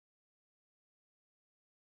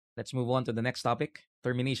Let's move on to the next topic,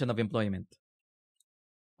 termination of employment.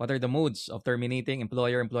 What are the modes of terminating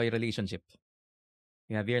employer-employee relationship?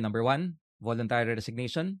 We have here number 1, voluntary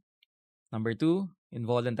resignation. Number 2,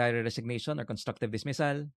 involuntary resignation or constructive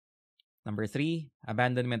dismissal. Number 3,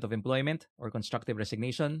 abandonment of employment or constructive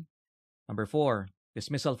resignation. Number 4,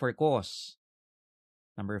 dismissal for cause.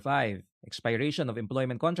 Number 5, expiration of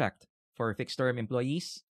employment contract for fixed-term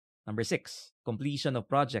employees. Number 6, completion of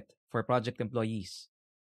project for project employees.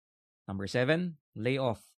 Number 7,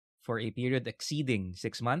 layoff for a period exceeding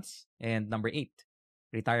 6 months. And number 8,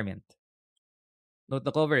 retirement. Note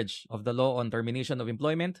the coverage of the law on termination of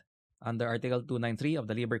employment under Article 293 of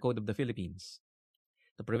the Labor Code of the Philippines.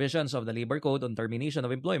 The provisions of the Labor Code on termination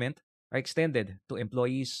of employment are extended to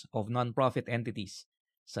employees of non-profit entities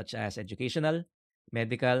such as educational,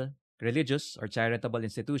 medical, religious, or charitable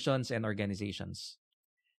institutions and organizations.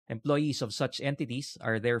 Employees of such entities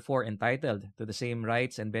are therefore entitled to the same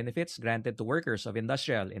rights and benefits granted to workers of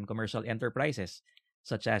industrial and commercial enterprises,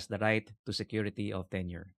 such as the right to security of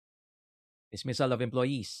tenure. Dismissal of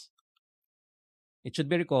employees. It should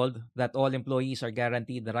be recalled that all employees are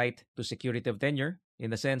guaranteed the right to security of tenure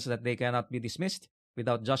in the sense that they cannot be dismissed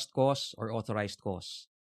without just cause or authorized cause.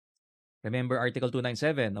 Remember Article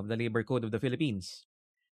 297 of the Labor Code of the Philippines.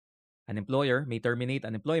 An employer may terminate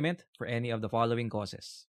an employment for any of the following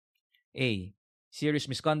causes. A. Serious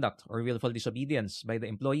misconduct or willful disobedience by the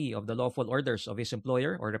employee of the lawful orders of his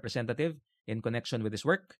employer or representative in connection with his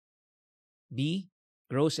work. B.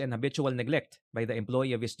 Gross and habitual neglect by the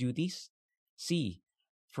employee of his duties. C.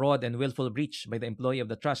 Fraud and willful breach by the employee of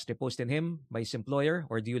the trust reposed in him by his employer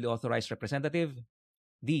or duly authorized representative.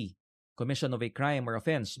 D. Commission of a crime or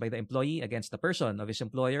offense by the employee against the person of his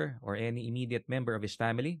employer or any immediate member of his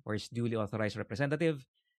family or his duly authorized representative.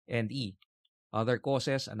 And E. Other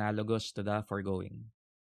causes analogous to the foregoing.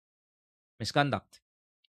 Misconduct.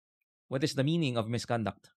 What is the meaning of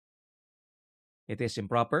misconduct? It is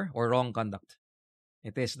improper or wrong conduct.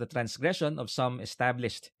 It is the transgression of some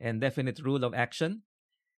established and definite rule of action,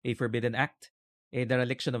 a forbidden act, a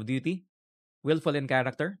dereliction of duty, willful in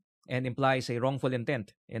character, and implies a wrongful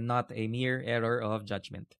intent and not a mere error of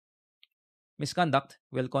judgment. Misconduct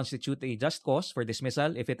will constitute a just cause for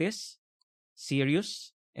dismissal if it is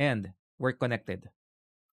serious and work-connected.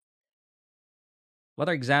 What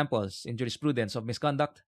are examples in jurisprudence of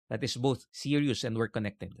misconduct that is both serious and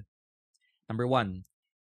work-connected? Number 1,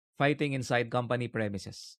 fighting inside company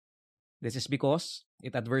premises. This is because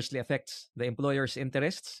it adversely affects the employer's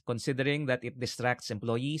interests, considering that it distracts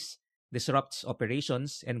employees, disrupts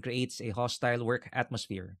operations, and creates a hostile work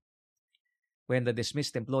atmosphere. When the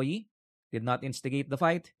dismissed employee did not instigate the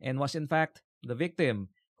fight and was in fact the victim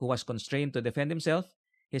who was constrained to defend himself,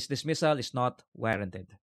 his dismissal is not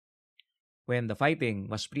warranted. When the fighting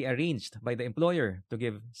was prearranged by the employer to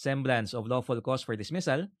give semblance of lawful cause for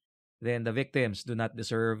dismissal, then the victims do not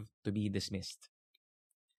deserve to be dismissed.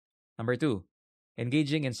 Number 2,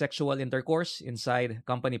 engaging in sexual intercourse inside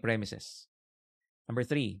company premises. Number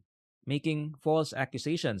 3, making false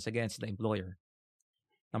accusations against the employer.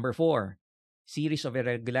 Number 4, series of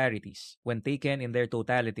irregularities, when taken in their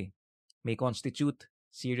totality, may constitute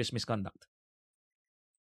serious misconduct.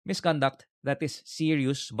 Misconduct that is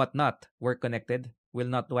serious but not work-connected will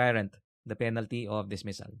not warrant the penalty of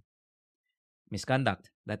dismissal. Misconduct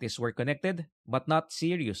that is work-connected but not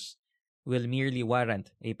serious will merely warrant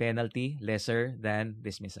a penalty lesser than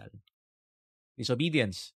dismissal.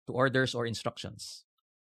 Disobedience to orders or instructions.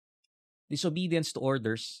 Disobedience to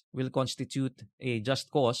orders will constitute a just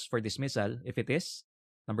cause for dismissal if it is,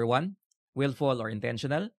 number 1, willful or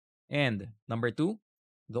intentional, and number 2,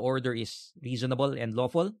 the order is reasonable and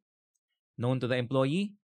lawful, known to the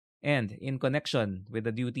employee, and in connection with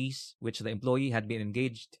the duties which the employee had been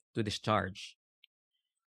engaged to discharge.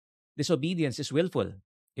 Disobedience is willful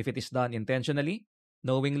if it is done intentionally,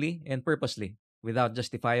 knowingly, and purposely, without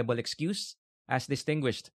justifiable excuse, as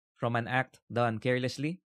distinguished from an act done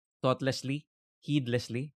carelessly, thoughtlessly,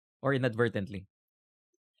 heedlessly, or inadvertently.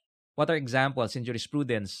 What are examples in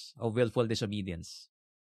jurisprudence of willful disobedience?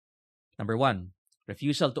 Number 1,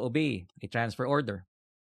 refusal to obey a transfer order.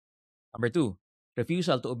 Number 2,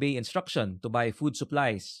 refusal to obey instruction to buy food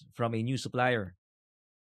supplies from a new supplier.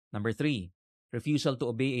 Number 3, refusal to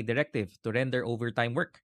obey a directive to render overtime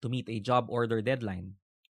work to meet a job order deadline.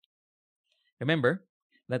 Remember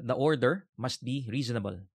that the order must be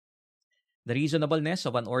reasonable. The reasonableness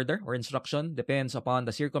of an order or instruction depends upon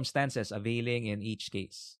the circumstances availing in each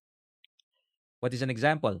case. What is an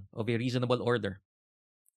example of a reasonable order?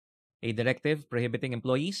 A directive prohibiting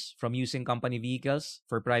employees from using company vehicles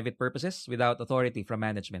for private purposes without authority from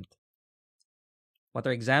management. What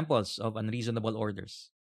are examples of unreasonable orders?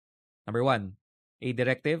 Number 1, a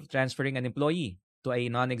directive transferring an employee to a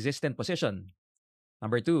non-existent position.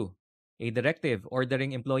 Number 2, a directive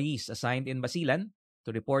ordering employees assigned in Basilan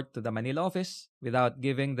to report to the Manila office without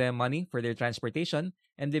giving them money for their transportation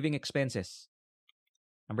and living expenses.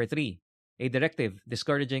 Number 3, a directive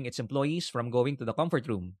discouraging its employees from going to the comfort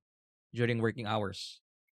room during working hours.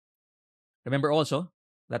 Remember also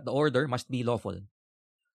that the order must be lawful.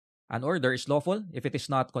 An order is lawful if it is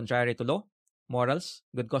not contrary to law, morals,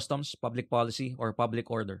 good customs, public policy, or public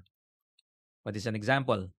order. What is an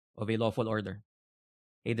example of a lawful order?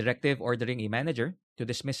 A directive ordering a manager to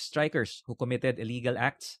dismiss strikers who committed illegal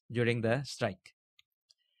acts during the strike.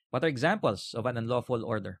 What are examples of an unlawful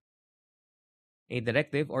order? A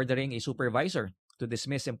directive ordering a supervisor to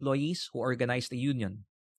dismiss employees who organized a union.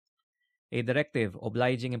 A directive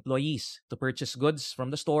obliging employees to purchase goods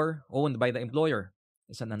from the store owned by the employer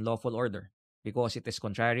is an unlawful order because it is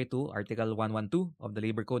contrary to Article 112 of the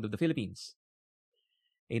Labor Code of the Philippines.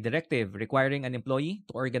 A directive requiring an employee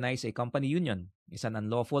to organize a company union is an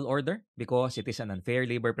unlawful order because it is an unfair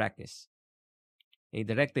labor practice. A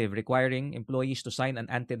directive requiring employees to sign an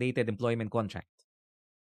antedated employment contract.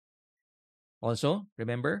 Also,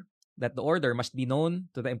 remember that the order must be known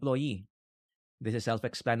to the employee. This is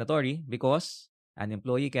self-explanatory because an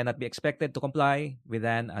employee cannot be expected to comply with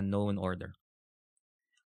an unknown order.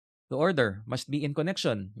 The order must be in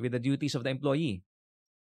connection with the duties of the employee.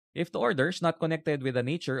 If the order is not connected with the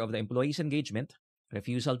nature of the employee's engagement,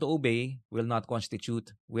 refusal to obey will not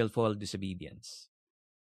constitute willful disobedience.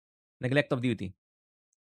 Neglect of duty.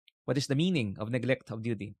 What is the meaning of neglect of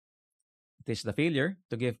duty? It is the failure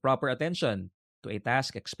to give proper attention to a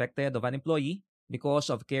task expected of an employee because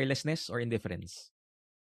of carelessness or indifference.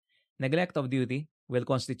 Neglect of duty will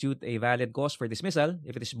constitute a valid cause for dismissal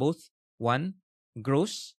if it is both 1,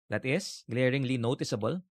 gross, that is, glaringly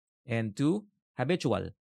noticeable, and 2, habitual,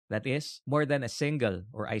 that is, more than a single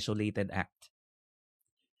or isolated act.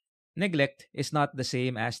 Neglect is not the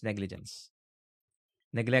same as negligence.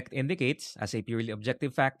 Neglect indicates, as a purely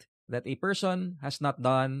objective fact, that a person has not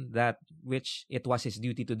done that which it was his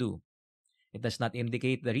duty to do. It does not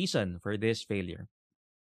indicate the reason for this failure.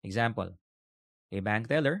 Example, a bank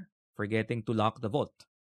teller forgetting to lock the vault.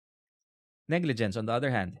 Negligence, on the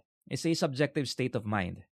other hand, is a subjective state of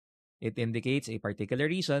mind. It indicates a particular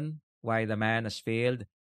reason why the man has failed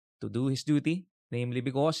to do his duty, namely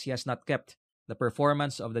because he has not kept the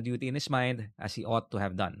performance of the duty in his mind as he ought to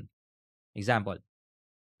have done. Example,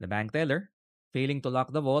 the bank teller failing to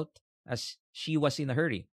lock the vault as she was in a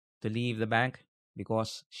hurry to leave the bank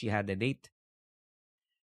because she had a date.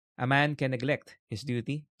 A man can neglect his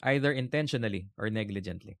duty either intentionally or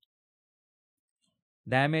negligently.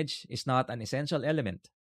 Damage is not an essential element.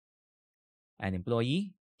 An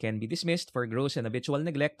employee can be dismissed for gross and habitual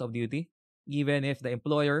neglect of duty even if the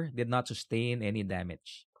employer did not sustain any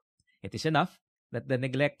damage. It is enough that the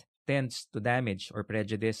neglect tends to damage or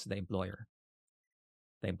prejudice the employer.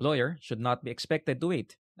 The employer should not be expected to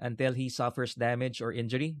wait until he suffers damage or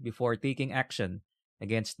injury before taking action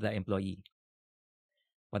against the employee.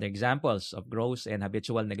 What are examples of gross and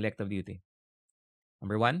habitual neglect of duty?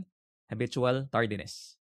 Number 1, habitual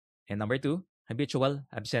tardiness. And number 2, habitual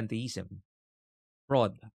absenteeism.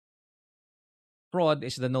 Fraud. Fraud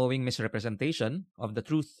is the knowing misrepresentation of the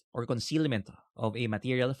truth or concealment of a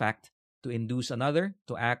material fact to induce another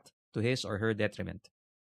to act to his or her detriment.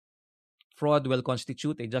 Fraud will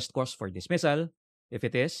constitute a just cause for dismissal if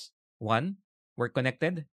it is 1,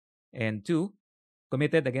 work-connected, and 2,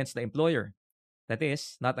 committed against the employer, that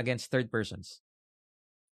is, not against third persons.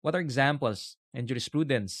 What are examples and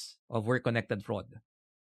jurisprudence of work-connected fraud?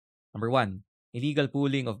 Number 1, illegal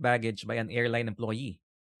pooling of baggage by an airline employee.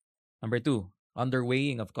 Number 2,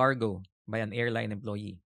 underweighing of cargo by an airline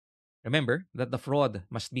employee. Remember that the fraud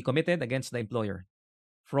must be committed against the employer.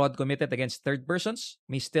 Fraud committed against third persons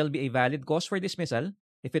may still be a valid cause for dismissal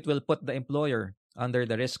if it will put the employer under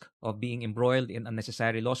the risk of being embroiled in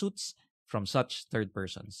unnecessary lawsuits from such third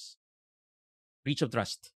persons. Breach of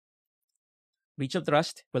trust. Breach of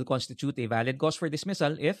trust will constitute a valid cause for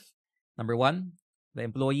dismissal if, number 1, the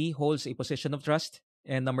employee holds a position of trust,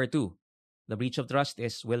 and number 2, the breach of trust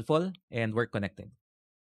is willful and work-connected.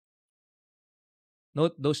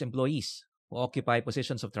 Note those employees who occupy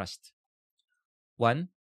positions of trust. 1,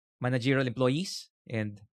 managerial employees,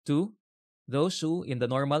 and 2, those who, in the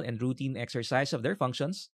normal and routine exercise of their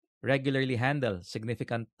functions, regularly handle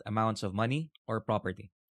significant amounts of money or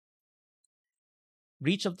property.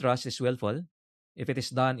 Breach of trust is willful if it is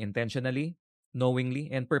done intentionally, knowingly,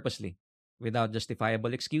 and purposely, without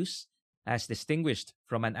justifiable excuse, as distinguished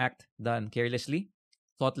from an act done carelessly,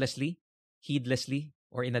 thoughtlessly, heedlessly,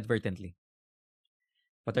 or inadvertently.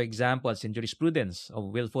 What are examples in jurisprudence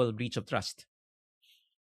of willful breach of trust?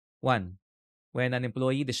 1. When an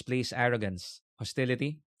employee displays arrogance,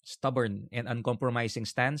 hostility, stubborn, and uncompromising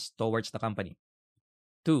stance towards the company.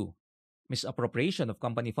 2. Misappropriation of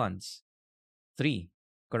company funds. 3.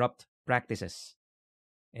 Corrupt practices.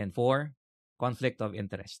 And 4. Conflict of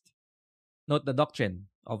interest. Note the doctrine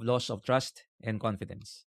of loss of trust and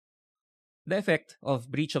confidence. The effect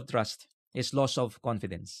of breach of trust is loss of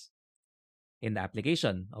confidence. In the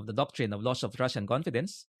application of the doctrine of loss of trust and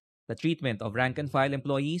confidence, the treatment of rank and file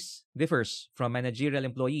employees differs from managerial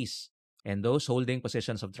employees and those holding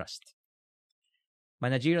positions of trust.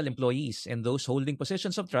 Managerial employees and those holding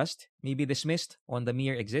positions of trust may be dismissed on the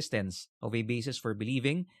mere existence of a basis for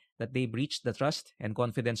believing that they breached the trust and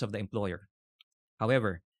confidence of the employer.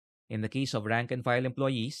 However, in the case of rank and file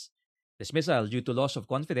employees, dismissal due to loss of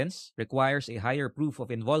confidence requires a higher proof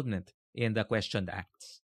of involvement in the questioned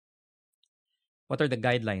acts. What are the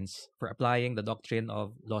guidelines for applying the doctrine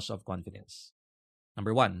of loss of confidence?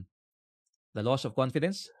 Number 1, the loss of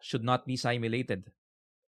confidence should not be simulated.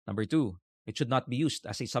 Number 2, it should not be used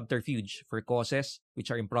as a subterfuge for causes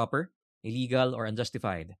which are improper, illegal, or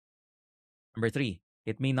unjustified. Number 3,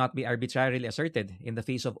 it may not be arbitrarily asserted in the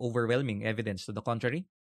face of overwhelming evidence to the contrary.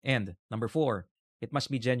 And number 4, it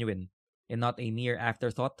must be genuine and not a mere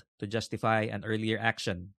afterthought to justify an earlier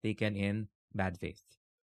action taken in bad faith.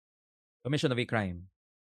 Commission of a crime.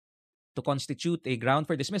 To constitute a ground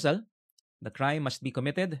for dismissal, the crime must be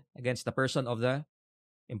committed against the person of the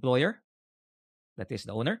employer, that is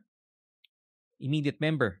the owner, immediate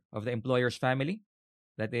member of the employer's family,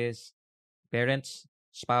 that is parents,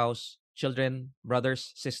 spouse, children,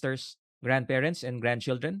 brothers, sisters, grandparents, and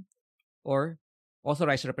grandchildren, or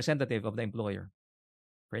authorized representative of the employer.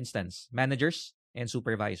 For instance, managers and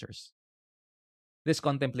supervisors. This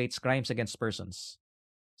contemplates crimes against persons,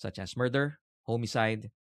 such as murder,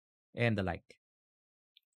 homicide, and the like.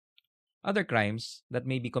 Other crimes that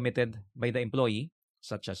may be committed by the employee,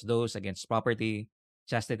 such as those against property,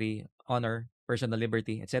 chastity, honor, personal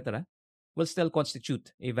liberty, etc., will still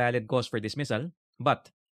constitute a valid cause for dismissal,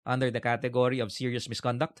 but under the category of serious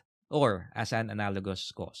misconduct or as an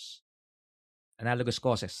analogous cause. Analogous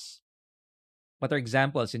causes. What are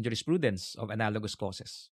examples in jurisprudence of analogous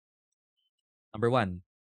causes? Number 1,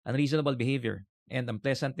 unreasonable behavior and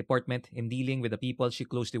unpleasant deportment in dealing with the people she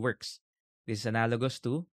closely works. This is analogous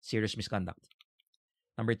to serious misconduct.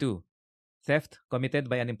 Number 2, theft committed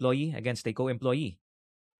by an employee against a co-employee.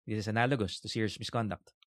 This is analogous to serious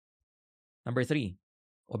misconduct. Number 3,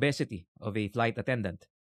 obesity of a flight attendant.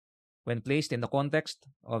 When placed in the context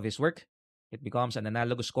of his work, it becomes an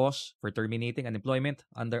analogous cause for terminating an employment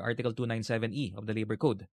under Article 297E of the Labor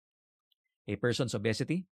Code. A person's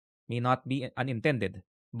obesity may not be unintended,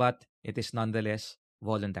 but it is nonetheless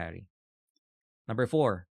voluntary. Number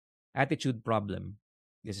 4, attitude problem.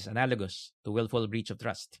 This is analogous to willful breach of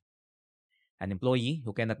trust. An employee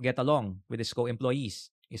who cannot get along with his co-employees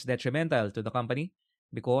is detrimental to the company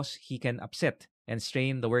because he can upset and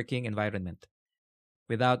strain the working environment.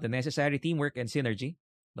 Without the necessary teamwork and synergy,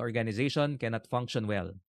 the organization cannot function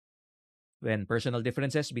well. When personal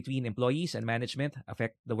differences between employees and management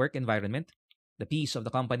affect the work environment, the peace of the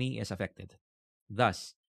company is affected.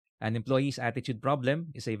 Thus, an employee's attitude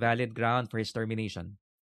problem is a valid ground for his termination.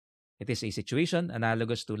 It is a situation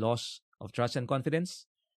analogous to loss of trust and confidence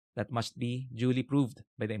that must be duly proved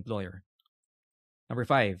by the employer. Number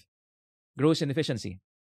 5, gross inefficiency.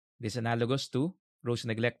 This is analogous to gross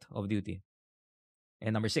neglect of duty.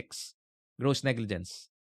 And number 6, gross negligence,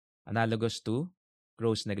 analogous to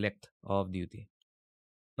gross neglect of duty.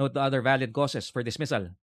 Note the other valid causes for dismissal.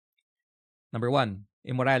 Number 1,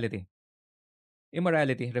 immorality.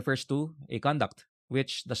 Immorality refers to a conduct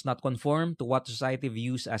which does not conform to what society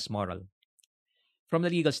views as moral. From the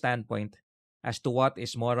legal standpoint, as to what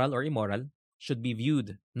is moral or immoral should be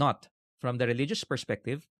viewed not from the religious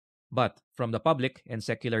perspective, but from the public and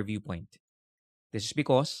secular viewpoint. This is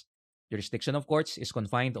because jurisdiction of courts is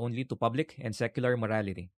confined only to public and secular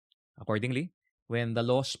morality. Accordingly, when the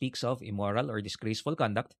law speaks of immoral or disgraceful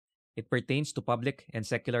conduct, it pertains to public and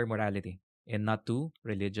secular morality and not to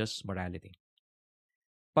religious morality.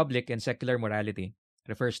 Public and secular morality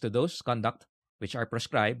refers to those conduct which are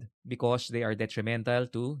proscribed because they are detrimental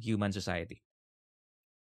to human society.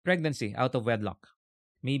 Pregnancy out of wedlock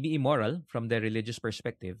may be immoral from the religious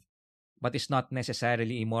perspective, but is not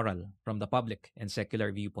necessarily immoral from the public and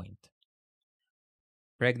secular viewpoint.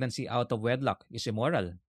 Pregnancy out of wedlock is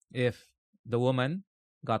immoral if the woman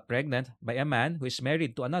got pregnant by a man who is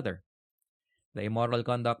married to another. The immoral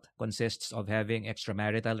conduct consists of having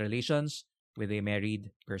extramarital relations with a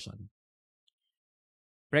married person.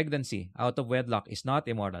 Pregnancy out of wedlock is not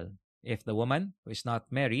immoral if the woman who is not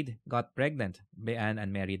married got pregnant by an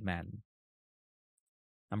unmarried man.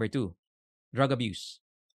 Number 2, drug abuse.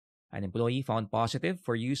 An employee found positive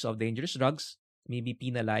for use of dangerous drugs may be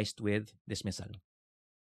penalized with dismissal.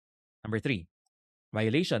 Number 3,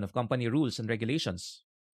 violation of company rules and regulations.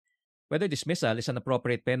 Whether dismissal is an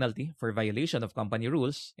appropriate penalty for violation of company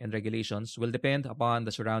rules and regulations will depend upon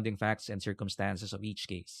the surrounding facts and circumstances of each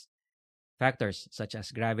case. Factors such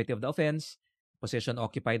as gravity of the offense, position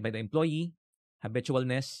occupied by the employee,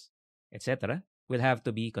 habitualness, etc. will have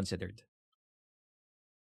to be considered.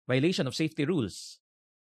 Violation of safety rules.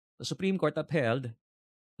 The Supreme Court upheld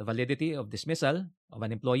the validity of dismissal of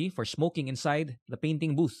an employee for smoking inside the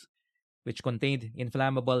painting booth, which contained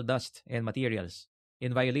inflammable dust and materials,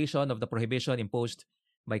 in violation of the prohibition imposed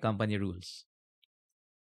by company rules.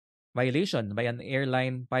 Violation by an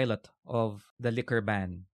airline pilot of the liquor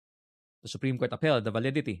ban. The Supreme Court upheld the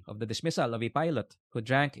validity of the dismissal of a pilot who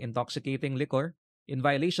drank intoxicating liquor in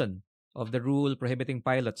violation of the rule prohibiting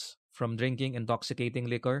pilots from drinking intoxicating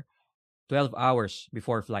liquor 12 hours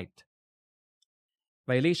before flight.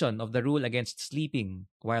 Violation of the rule against sleeping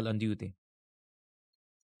while on duty.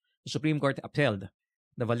 The Supreme Court upheld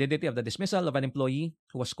the validity of the dismissal of an employee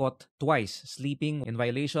who was caught twice sleeping in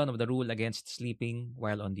violation of the rule against sleeping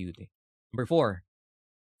while on duty. Number 4,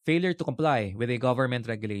 failure to comply with a government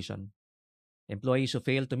regulation. Employees who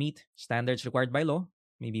fail to meet standards required by law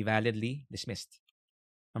may be validly dismissed.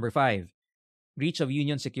 Number 5, breach of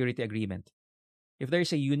union security agreement. If there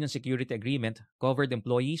is a union security agreement, covered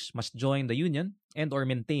employees must join the union and or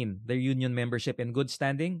maintain their union membership in good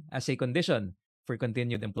standing as a condition for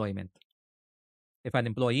continued employment. If an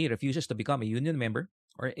employee refuses to become a union member,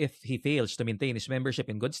 or if he fails to maintain his membership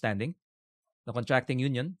in good standing, the contracting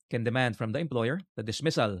union can demand from the employer the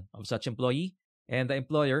dismissal of such employee, and the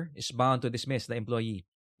employer is bound to dismiss the employee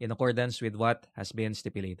in accordance with what has been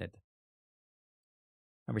stipulated.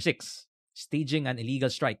 Number 6, staging an illegal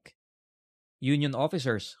strike. Union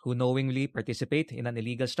officers who knowingly participate in an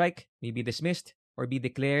illegal strike may be dismissed or be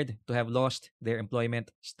declared to have lost their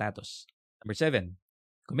employment status. Number 7,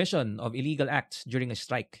 commission of illegal acts during a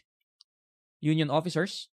strike. Union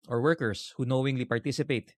officers or workers who knowingly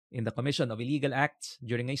participate in the commission of illegal acts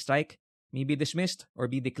during a strike may be dismissed or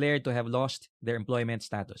be declared to have lost their employment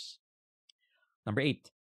status. Number 8,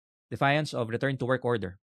 defiance of return to work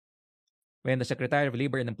order. When the Secretary of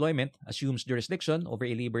Labor and Employment assumes jurisdiction over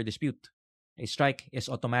a labor dispute, a strike is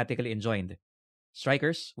automatically enjoined.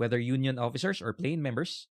 Strikers, whether union officers or plain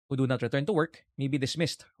members, who do not return to work may be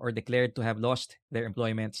dismissed or declared to have lost their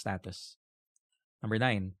employment status. Number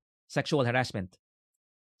 9, sexual harassment.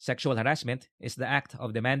 Sexual harassment is the act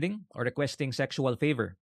of demanding or requesting sexual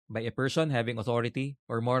favor by a person having authority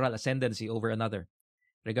or moral ascendancy over another,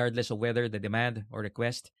 regardless of whether the demand or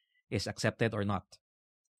request is accepted or not.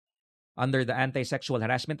 Under the Anti-Sexual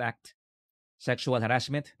Harassment Act, sexual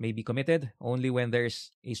harassment may be committed only when there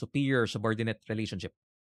is a superior-subordinate relationship.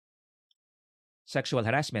 Sexual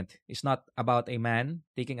harassment is not about a man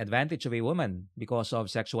taking advantage of a woman because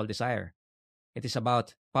of sexual desire. It is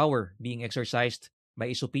about power being exercised by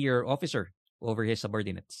a superior officer over his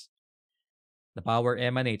subordinates. The power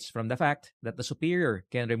emanates from the fact that the superior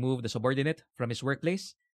can remove the subordinate from his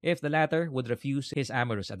workplace if the latter would refuse his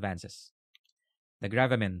amorous advances. The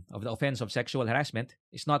gravamen of the offense of sexual harassment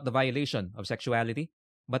is not the violation of sexuality,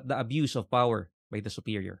 but the abuse of power by the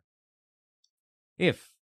superior.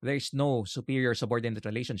 If there is no superior-subordinate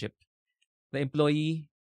relationship, the employee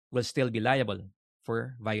will still be liable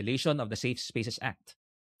for violation of the Safe Spaces Act,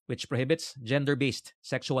 which prohibits gender-based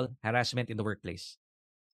sexual harassment in the workplace.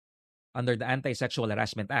 Under the Anti-Sexual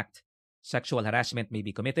Harassment Act, sexual harassment may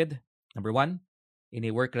be committed, number 1, in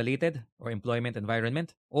a work-related or employment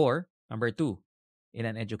environment, or number 2, in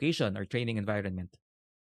an education or training environment.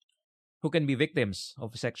 Who can be victims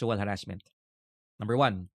of sexual harassment? Number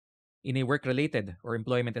 1, in a work-related or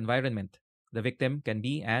employment environment, the victim can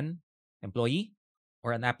be an employee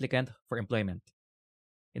or an applicant for employment.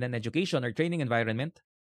 In an education or training environment,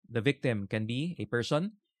 the victim can be a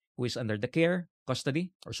person who is under the care,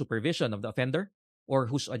 custody, or supervision of the offender, or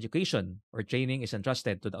whose education or training is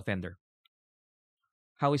entrusted to the offender.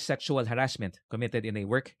 How is sexual harassment committed in a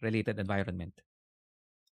work-related environment?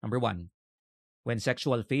 Number 1, when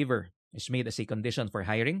sexual favor is made as a condition for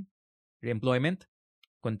hiring, reemployment,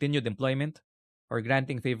 continued employment, or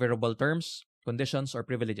granting favorable terms, conditions, or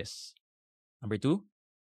privileges. Number 2,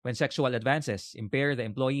 when sexual advances impair the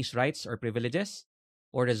employee's rights or privileges,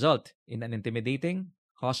 or result in an intimidating,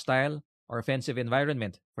 hostile, or offensive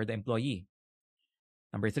environment for the employee.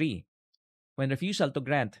 Number 3, when refusal to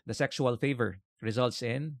grant the sexual favor results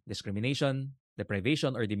in discrimination,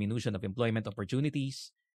 deprivation or diminution of employment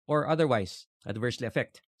opportunities, or otherwise adversely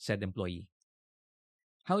affect said employee.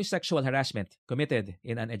 How is sexual harassment committed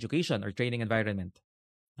in an education or training environment?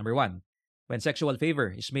 Number 1, when sexual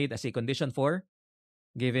favor is made as a condition for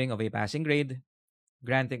giving of a passing grade,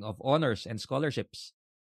 granting of honors and scholarships,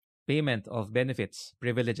 payment of benefits,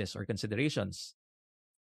 privileges, or considerations.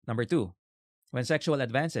 Number 2, when sexual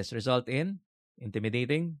advances result in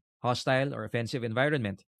intimidating, hostile, or offensive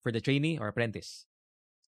environment for the trainee or apprentice.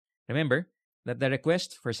 Remember that the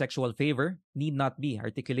request for sexual favor need not be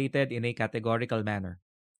articulated in a categorical manner.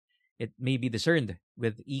 It may be discerned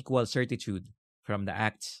with equal certitude from the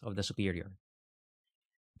acts of the superior.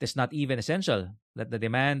 It is not even essential that the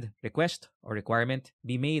demand, request, or requirement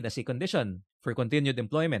be made as a condition for continued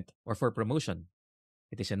employment or for promotion.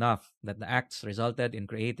 It is enough that the acts resulted in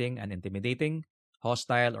creating an intimidating,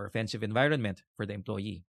 hostile, or offensive environment for the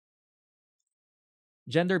employee.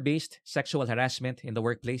 Gender-based sexual harassment in the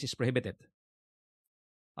workplace is prohibited.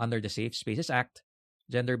 Under the Safe Spaces Act,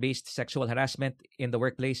 gender-based sexual harassment in the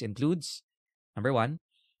workplace includes, number 1,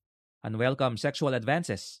 unwelcome sexual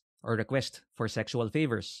advances or request for sexual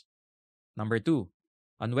favors. Number 2,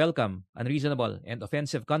 unwelcome, unreasonable, and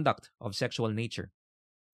offensive conduct of sexual nature.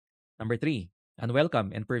 Number 3,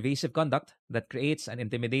 unwelcome and pervasive conduct that creates an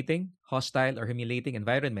intimidating, hostile, or humiliating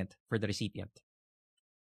environment for the recipient.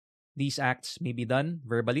 These acts may be done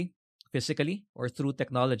verbally, physically, or through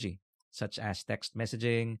technology, such as text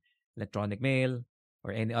messaging, electronic mail,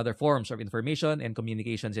 or any other forms of information and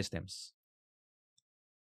communication systems.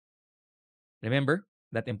 Remember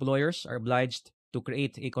that employers are obliged to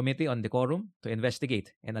create a committee on decorum to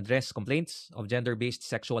investigate and address complaints of gender-based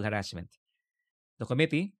sexual harassment. The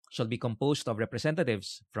committee shall be composed of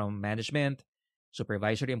representatives from management,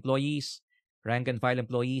 supervisory employees, rank-and-file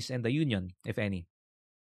employees, and the union, if any.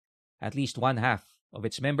 At least one half of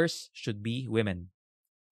its members should be women,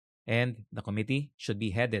 and the committee should be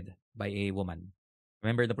headed by a woman.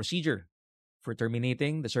 Remember the procedure for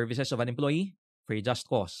terminating the services of an employee for a just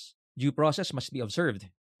cause. Due process must be observed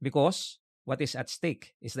because what is at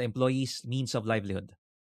stake is the employee's means of livelihood.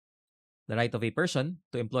 The right of a person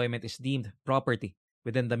to employment is deemed property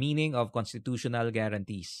within the meaning of constitutional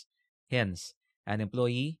guarantees. Hence, an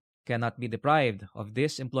employee cannot be deprived of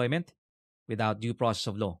this employment without due process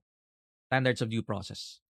of law. Standards of due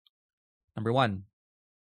process. Number 1,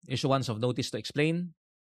 issuance of notice to explain.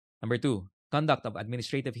 Number 2, conduct of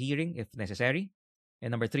administrative hearing if necessary.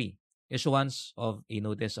 And number 3, issuance of a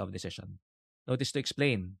notice of decision. Notice to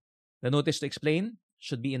explain. The notice to explain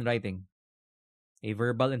should be in writing. A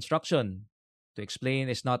verbal instruction to explain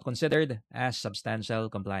is not considered as substantial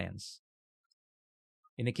compliance.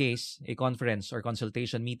 In a case, a conference or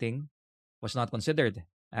consultation meeting was not considered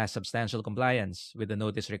as substantial compliance with the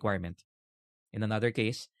notice requirement. In another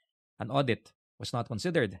case, an audit was not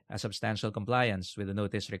considered as substantial compliance with the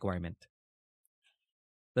notice requirement.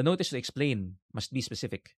 The notice to explain must be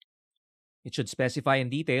specific. It should specify in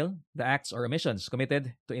detail the acts or omissions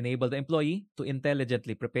committed to enable the employee to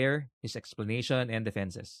intelligently prepare his explanation and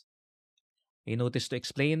defenses. A notice to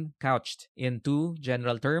explain couched in 2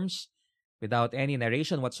 general terms without any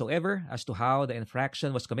narration whatsoever as to how the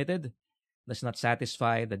infraction was committed does not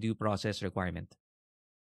satisfy the due process requirement.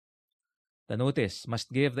 The notice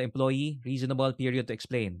must give the employee reasonable period to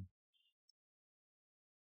explain.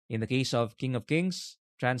 In the case of King of Kings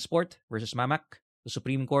Transport versus Mamak, the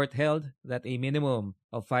Supreme Court held that a minimum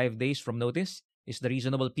of 5 days from notice is the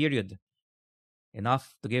reasonable period,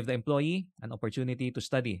 enough to give the employee an opportunity to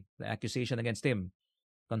study the accusation against him,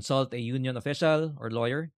 consult a union official or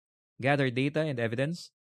lawyer, gather data and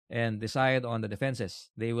evidence, and decide on the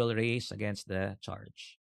defenses they will raise against the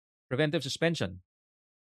charge. Preventive suspension.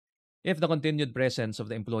 If the continued presence of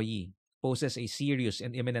the employee poses a serious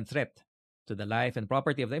and imminent threat to the life and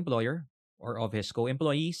property of the employer or of his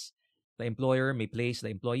co-employees, the employer may place the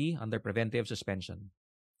employee under preventive suspension.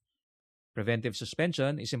 Preventive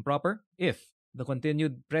suspension is improper if the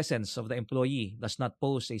continued presence of the employee does not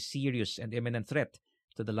pose a serious and imminent threat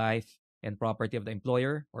to the life and property of the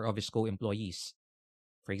employer or of his co-employees.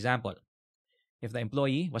 For example, if the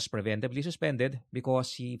employee was preventively suspended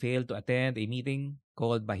because he failed to attend a meeting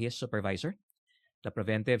called by his supervisor, the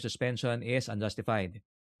preventive suspension is unjustified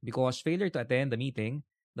because failure to attend the meeting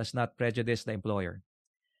does not prejudice the employer.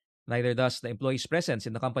 Neither does the employee's presence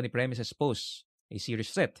in the company premises pose a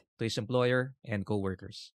serious threat to his employer and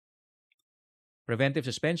co-workers. Preventive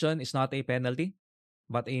suspension is not a penalty,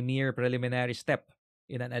 but a mere preliminary step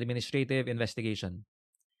in an administrative investigation.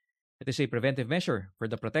 It is a preventive measure for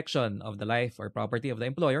the protection of the life or property of the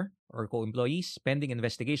employer or co-employees pending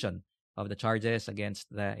investigation of the charges against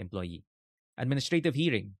the employee. Administrative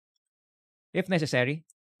hearing. If necessary,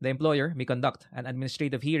 the employer may conduct an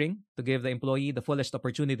administrative hearing to give the employee the fullest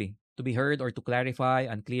opportunity to be heard or to clarify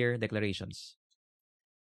unclear declarations.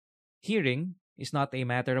 Hearing is not a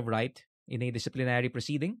matter of right in a disciplinary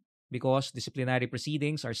proceeding because disciplinary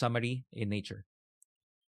proceedings are summary in nature.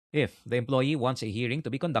 If the employee wants a hearing to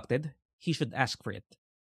be conducted, he should ask for it.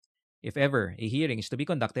 If ever a hearing is to be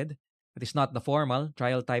conducted, it is not the formal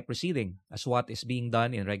trial-type proceeding as what is being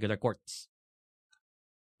done in regular courts.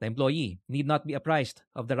 The employee need not be apprised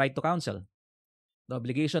of the right to counsel. The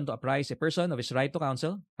obligation to apprise a person of his right to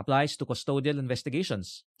counsel applies to custodial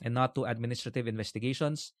investigations and not to administrative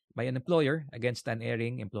investigations by an employer against an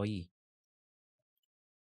erring employee.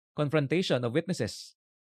 Confrontation of witnesses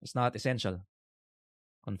is not essential.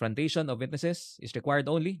 Confrontation of witnesses is required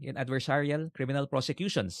only in adversarial criminal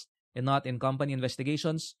prosecutions and not in company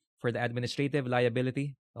investigations for the administrative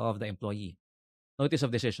liability of the employee. Notice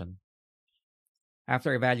of decision.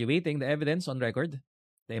 After evaluating the evidence on record,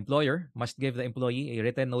 the employer must give the employee a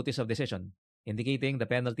written notice of decision, indicating the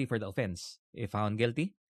penalty for the offense if found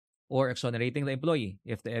guilty, or exonerating the employee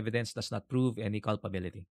if the evidence does not prove any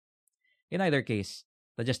culpability. In either case,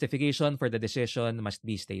 the justification for the decision must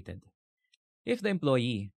be stated. If the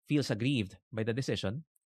employee feels aggrieved by the decision,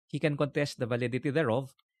 he can contest the validity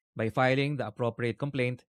thereof by filing the appropriate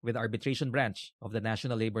complaint with the arbitration branch of the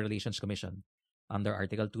National Labor Relations Commission under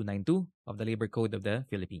Article 292 of the Labor Code of the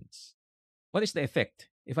Philippines. What is the effect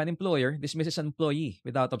if an employer dismisses an employee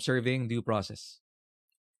without observing due process?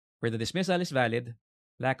 Where the dismissal is valid,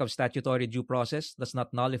 lack of statutory due process does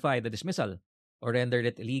not nullify the dismissal or render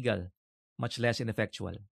it illegal, much less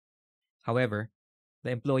ineffectual. However,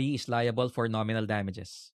 the employee is liable for nominal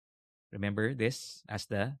damages. Remember this as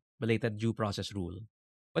the belated due process rule.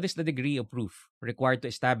 What is the degree of proof required to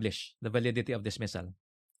establish the validity of dismissal?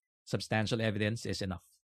 Substantial evidence is enough.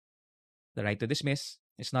 The right to dismiss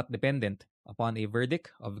is not dependent upon a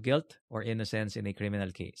verdict of guilt or innocence in a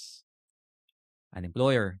criminal case. An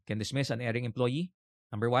employer can dismiss an erring employee,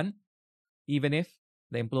 number 1, even if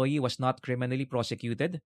the employee was not criminally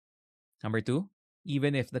prosecuted. Number 2,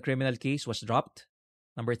 even if the criminal case was dropped.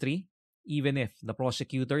 Number 3, even if the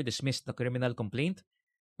prosecutor dismissed the criminal complaint.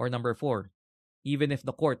 Or number 4, even if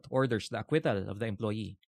the court orders the acquittal of the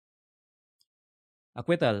employee.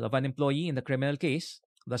 Acquittal of an employee in the criminal case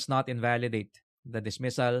does not invalidate the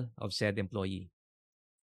dismissal of said employee.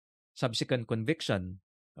 Subsequent conviction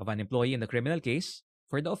of an employee in the criminal case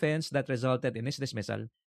for the offense that resulted in his dismissal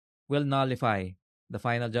will nullify the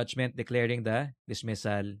final judgment declaring the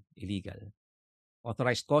dismissal illegal.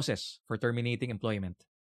 Authorized causes for terminating employment.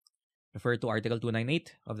 Refer to Article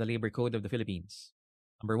 298 of the Labor Code of the Philippines.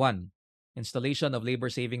 Number 1, installation of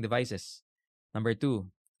labor-saving devices. Number 2,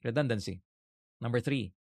 redundancy. Number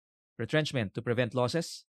 3, retrenchment to prevent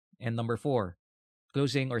losses. And number 4,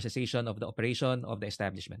 closing or cessation of the operation of the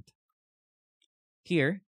establishment.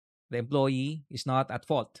 Here, the employee is not at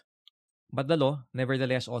fault, but the law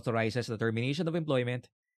nevertheless authorizes the termination of employment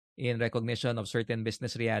in recognition of certain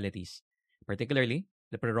business realities, particularly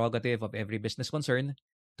the prerogative of every business concern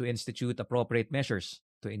to institute appropriate measures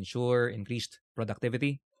to ensure increased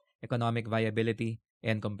productivity, economic viability,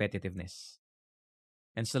 and competitiveness.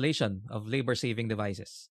 Installation of labor-saving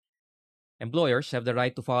devices. Employers have the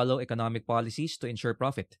right to follow economic policies to ensure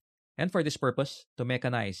profit, and for this purpose, to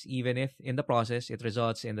mechanize even if in the process it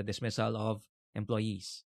results in the dismissal of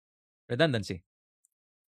employees. Redundancy.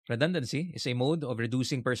 Redundancy is a mode of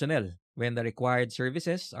reducing personnel when the required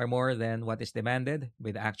services are more than what is demanded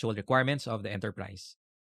by the actual requirements of the enterprise.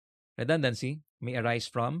 Redundancy may arise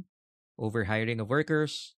from overhiring of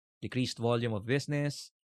workers, decreased volume of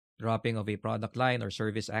business, dropping of a product line or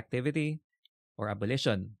service activity, or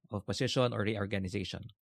abolition of position or reorganization.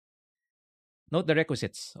 Note the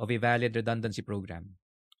requisites of a valid redundancy program.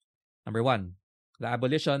 Number 1, the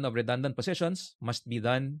abolition of redundant positions must be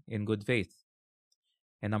done in good faith.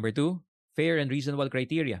 And number 2, fair and reasonable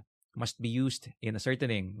criteria must be used in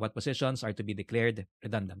ascertaining what positions are to be declared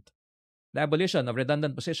redundant. The abolition of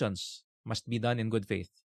redundant positions must be done in good faith.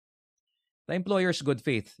 The employer's good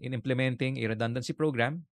faith in implementing a redundancy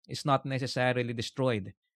program is not necessarily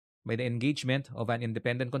destroyed by the engagement of an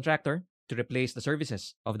independent contractor to replace the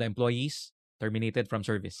services of the employees terminated from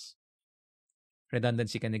service.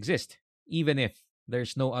 Redundancy can exist even if there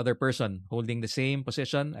is no other person holding the same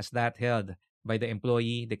position as that held by the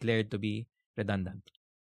employee declared to be redundant.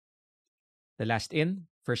 The last in,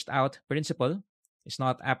 first out principle is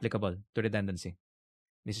not applicable to redundancy.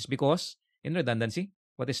 This is because, in redundancy,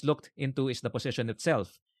 what is looked into is the position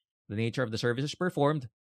itself, the nature of the services performed,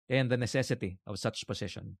 and the necessity of such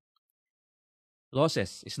position.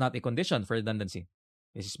 Losses is not a condition for redundancy.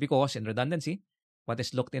 This is because, in redundancy, What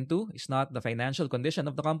is looked into is not the financial condition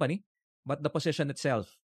of the company, but the position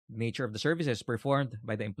itself, the nature of the services performed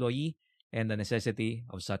by the employee, and the necessity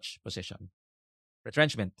of such position.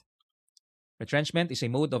 Retrenchment. Retrenchment is a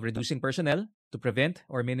mode of reducing personnel to prevent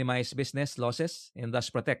or minimize business losses and thus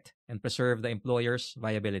protect and preserve the employer's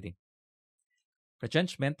viability.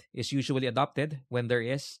 Retrenchment is usually adopted when there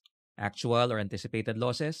is actual or anticipated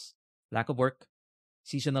losses, lack of work,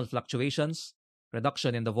 seasonal fluctuations,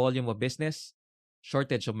 reduction in the volume of business,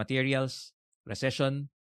 shortage of materials, recession,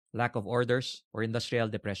 lack of orders, or industrial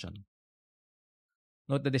depression.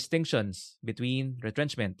 Note the distinctions between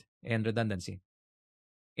retrenchment and redundancy.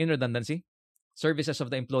 In redundancy, services of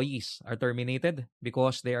the employees are terminated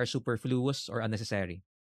because they are superfluous or unnecessary.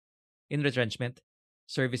 In retrenchment,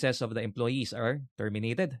 services of the employees are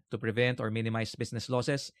terminated to prevent or minimize business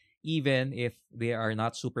losses, even if they are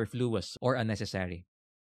not superfluous or unnecessary.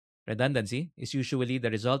 Redundancy is usually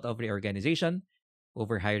the result of reorganization,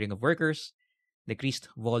 overhiring of workers, decreased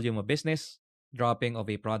volume of business, dropping of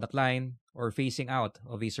a product line, or phasing out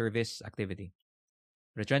of a service activity.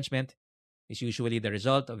 Retrenchment is usually the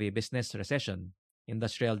result of a business recession,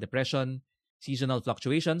 industrial depression, seasonal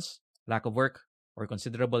fluctuations, lack of work, or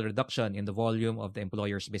considerable reduction in the volume of the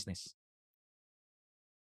employer's business.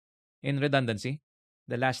 In redundancy,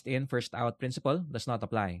 the last in, first out principle does not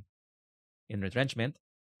apply. In retrenchment,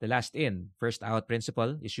 the last in, first out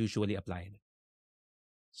principle is usually applied.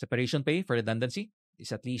 Separation pay for redundancy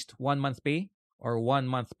is at least 1 month pay or 1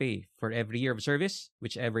 month pay for every year of service,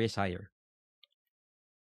 whichever is higher.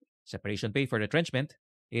 Separation pay for retrenchment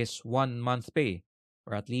is 1 month pay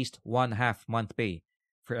or at least 1/2 month pay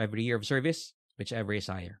for every year of service, whichever is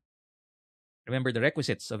higher. Remember the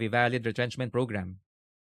requisites of a valid retrenchment program.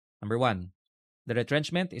 Number 1, the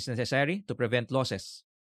retrenchment is necessary to prevent losses.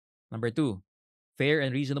 Number 2, fair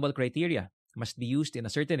and reasonable criteria must be used in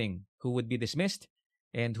ascertaining who would be dismissed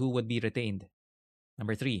and who would be retained.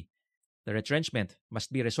 Number 3, the retrenchment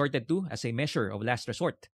must be resorted to as a measure of last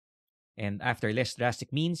resort, and after less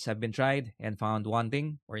drastic means have been tried and found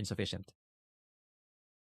wanting or insufficient.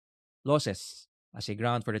 Losses as a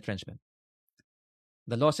ground for retrenchment.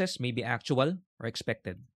 The losses may be actual or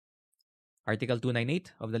expected. Article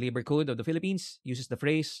 298 of the Labor Code of the Philippines uses the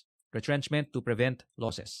phrase retrenchment to prevent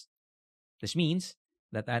losses. This means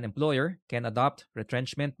that an employer can adopt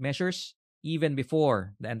retrenchment measures even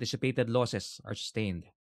before the anticipated losses are sustained.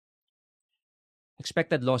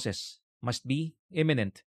 Expected losses must be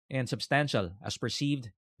imminent and substantial as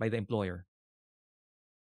perceived by the employer.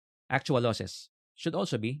 Actual losses should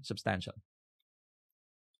also be substantial.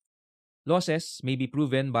 Losses may be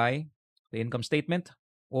proven by the income statement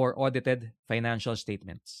or audited financial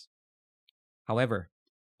statements. However,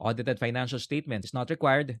 audited financial statement is not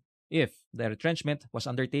required if the retrenchment was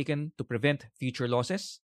undertaken to prevent future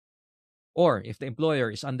losses or if the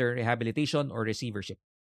employer is under rehabilitation or receivership.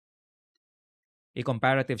 A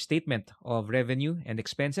comparative statement of revenue and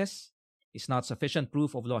expenses is not sufficient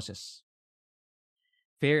proof of losses.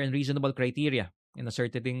 Fair and reasonable criteria in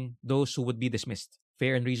ascertaining those who would be dismissed.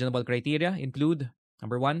 Fair and reasonable criteria include,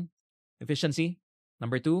 number 1, efficiency.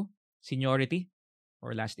 Number 2, seniority,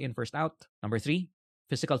 or last in, first out. Number 3,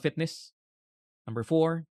 physical fitness. Number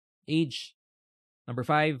 4, age. Number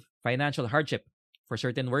 5, financial hardship for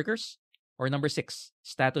certain workers. Or number 6,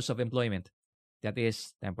 status of employment. That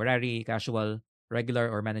is, temporary, casual, regular,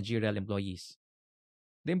 or managerial employees.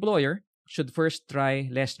 The employer should first try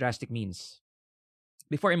less drastic means.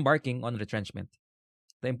 Before embarking on retrenchment,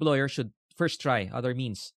 the employer should first try other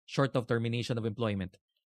means short of termination of employment,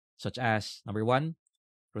 such as, number 1,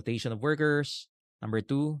 rotation of workers. Number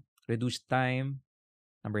 2, reduced time.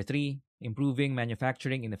 Number 3, improving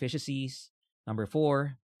manufacturing inefficiencies. Number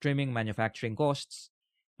 4, trimming manufacturing costs.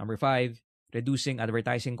 Number 5, reducing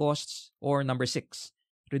advertising costs. Or number 6,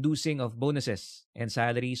 reducing of bonuses and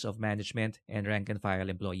salaries of management and rank-and-file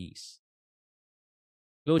employees.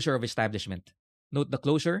 Closure of establishment. Note the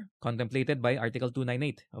closure contemplated by Article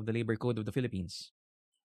 298 of the Labor Code of the Philippines.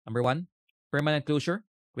 Number 1, permanent closure,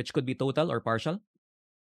 which could be total or partial.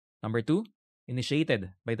 Number 2,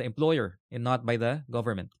 initiated by the employer and not by the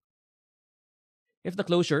government. If the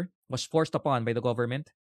closure was forced upon by the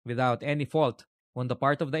government without any fault on the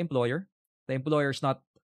part of the employer is not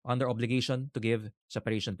under obligation to give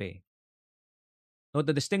separation pay. Note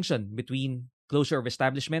the distinction between closure of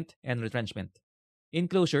establishment and retrenchment. In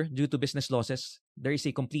closure, due to business losses, there is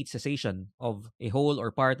a complete cessation of a whole or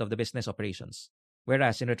part of the business operations.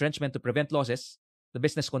 Whereas in retrenchment to prevent losses, the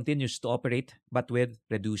business continues to operate but with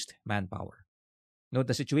reduced manpower. Note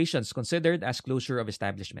the situations considered as closure of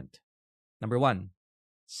establishment. Number 1,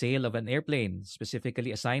 sale of an airplane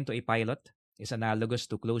specifically assigned to a pilot is analogous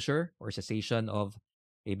to closure or cessation of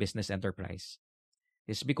a business enterprise.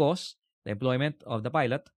 This is because the employment of the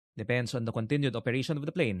pilot depends on the continued operation of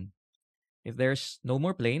the plane. If there's no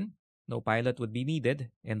more plane, no pilot would be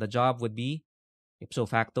needed, and the job would be ipso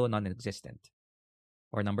facto non-existent.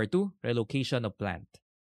 Or number 2, relocation of plant.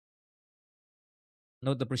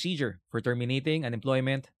 Note the procedure for terminating an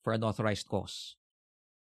employment for unauthorized cause.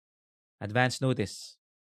 Advance notice.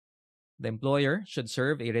 The employer should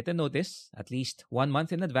serve a written notice at least 1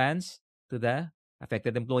 month in advance to the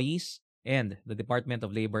affected employees and the Department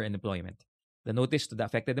of Labor and Employment. The notice to the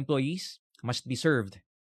affected employees must be served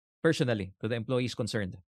personally to the employees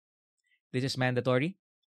concerned. This is mandatory.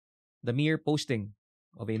 The mere posting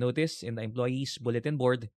of a notice in the employees' bulletin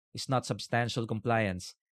board is not substantial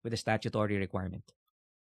compliance with the statutory requirement.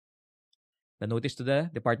 The notice to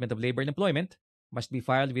the Department of Labor and Employment must be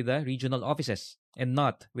filed with the regional offices and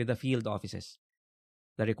not with the field offices.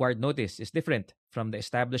 The required notice is different from the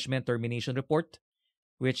establishment termination report,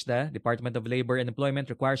 which the Department of Labor and Employment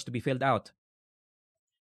requires to be filled out.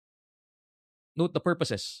 Note the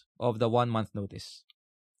purposes of the 1-month notice.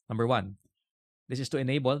 Number 1, this is to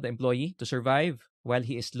enable the employee to survive while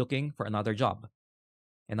he is looking for another job.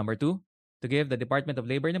 And number 2, to give the Department of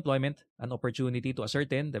Labor and Employment an opportunity to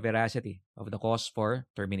ascertain the veracity of the cause for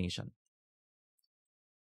termination.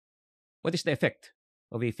 What is the effect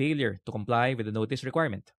of a failure to comply with the notice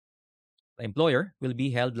requirement? The employer will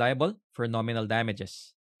be held liable for nominal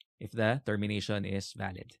damages if the termination is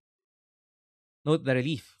valid. Note the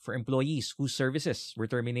relief for employees whose services were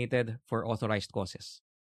terminated for authorized causes.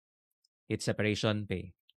 It's separation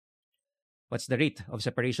pay. What's the rate of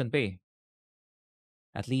separation pay?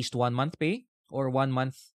 At least 1 month pay or 1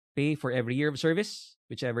 month pay for every year of service,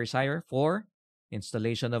 whichever is higher, for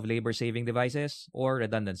installation of labor-saving devices or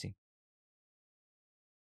redundancy.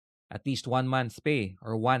 At least 1 month pay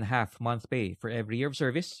or 1/2 month pay for every year of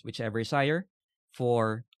service, whichever is higher,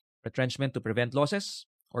 for retrenchment to prevent losses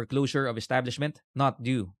or closure of establishment not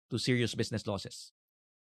due to serious business losses.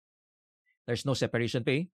 There's no separation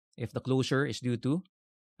pay if the closure is due to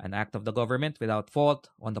an act of the government without fault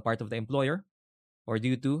on the part of the employer or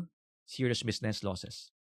due to serious business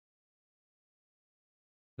losses.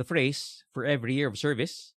 The phrase "for every year of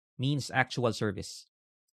service" means actual service.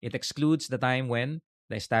 It excludes the time when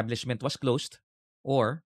the establishment was closed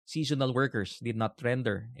or seasonal workers did not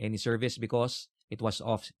render any service because it was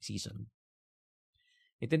off-season.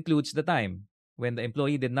 It includes the time when the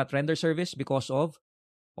employee did not render service because of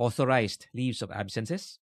authorized leaves of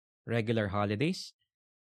absences, regular holidays,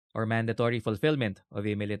 or mandatory fulfillment of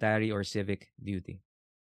a military or civic duty.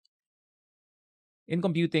 In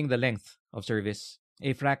computing the length of service,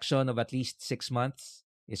 a fraction of at least 6 months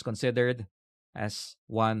is considered as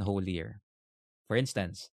 1 whole year. For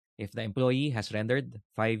instance, if the employee has rendered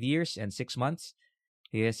 5 years and 6 months,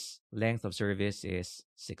 his length of service is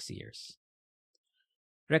 6 years.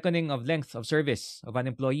 Reckoning of length of service of an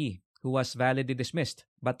employee who was validly dismissed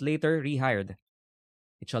but later rehired.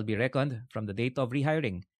 It shall be reckoned from the date of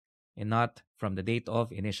rehiring and not from the date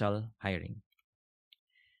of initial hiring.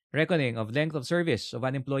 Reckoning of length of service of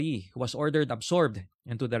an employee who was ordered absorbed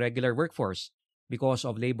into the regular workforce because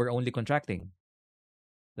of labor-only contracting.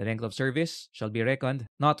 The length of service shall be reckoned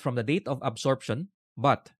not from the date of absorption,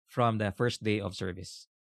 but from the first day of service.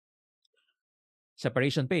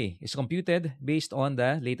 Separation pay is computed based on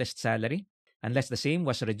the latest salary, unless the same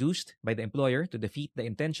was reduced by the employer to defeat the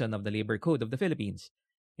intention of the Labor Code of the Philippines,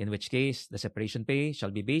 in which case the separation pay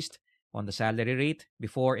shall be based on the salary rate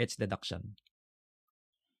before its deduction.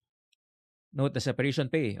 Note the separation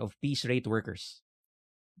pay of piece rate workers.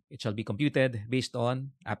 It shall be computed based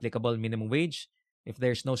on applicable minimum wage if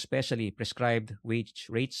there is no specially prescribed wage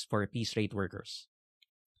rates for piece rate workers.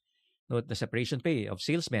 Note the separation pay of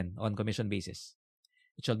salesmen on commission basis.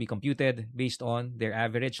 It shall be computed based on their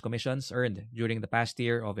average commissions earned during the past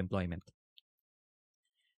year of employment.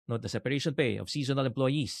 Note the separation pay of seasonal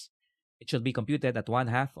employees. It shall be computed at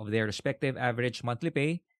 1/2 of their respective average monthly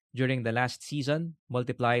pay during the last season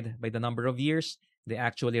multiplied by the number of years they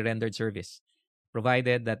actually rendered service,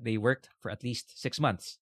 provided that they worked for at least 6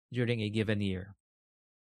 months during a given year.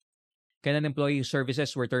 Can an employee whose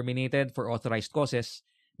services were terminated for authorized causes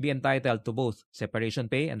be entitled to both separation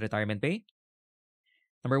pay and retirement pay?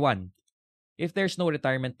 Number 1, if there's no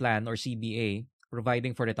retirement plan or CBA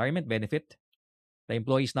providing for retirement benefit, the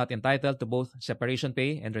employee is not entitled to both separation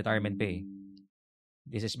pay and retirement pay.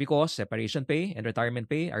 This is because separation pay and retirement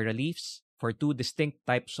pay are reliefs for 2 distinct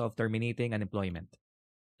types of terminating an employment.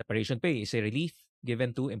 Separation pay is a relief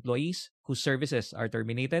given to employees whose services are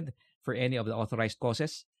terminated for any of the authorized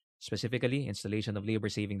causes, specifically installation of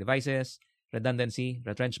labor-saving devices, redundancy,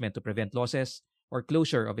 retrenchment to prevent losses, or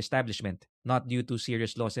closure of establishment not due to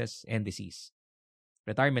serious losses and disease.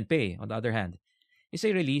 Retirement pay, on the other hand, is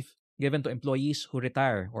a relief given to employees who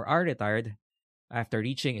retire or are retired after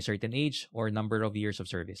reaching a certain age or number of years of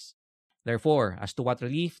service. Therefore, as to what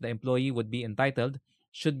relief the employee would be entitled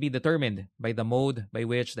should be determined by the mode by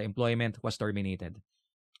which the employment was terminated.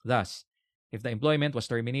 Thus, if the employment was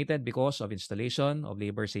terminated because of installation of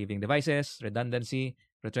labor-saving devices, redundancy,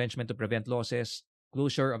 retrenchment to prevent losses,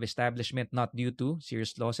 closure of establishment not due to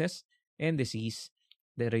serious losses, and disease,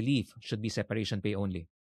 the relief should be separation pay only.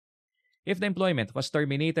 If the employment was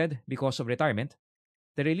terminated because of retirement,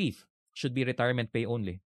 the relief should be retirement pay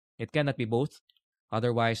only. It cannot be both,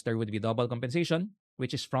 otherwise there would be double compensation,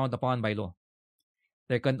 which is frowned upon by law.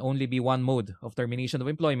 There can only be one mode of termination of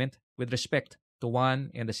employment with respect to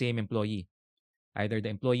one and the same employee. Either the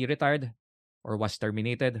employee retired or was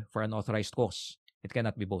terminated for an authorized cause. It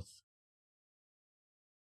cannot be both.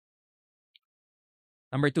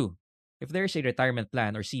 Number 2, if there is a retirement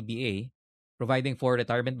plan or CBA providing for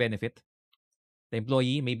retirement benefit, the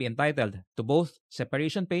employee may be entitled to both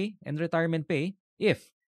separation pay and retirement pay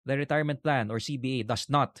if the retirement plan or CBA does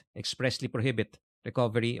not expressly prohibit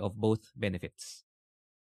recovery of both benefits.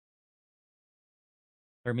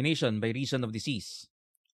 Termination by reason of disease.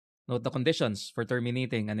 Note the conditions for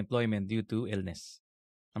terminating an employment due to illness.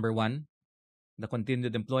 Number 1, the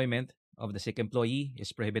continued employment of the sick employee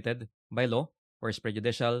is prohibited by law or is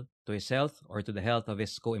prejudicial to his health or to the health of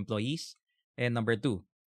his co-employees. And number 2,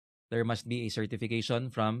 there must be a certification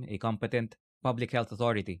from a competent public health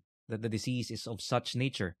authority that the disease is of such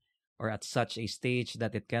nature or at such a stage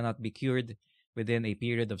that it cannot be cured within a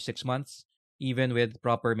period of 6 months, even with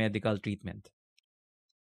proper medical treatment.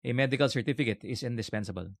 A medical certificate is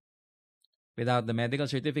indispensable. Without the medical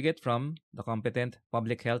certificate from the competent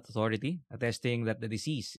public health authority attesting that the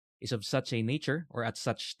disease is of such a nature or at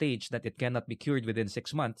such stage that it cannot be cured within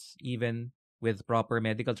 6 months, even with proper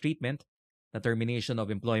medical treatment, the termination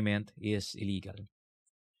of employment is illegal.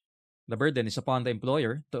 The burden is upon the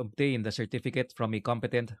employer to obtain the certificate from a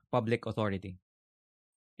competent public authority.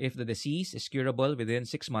 If the disease is curable within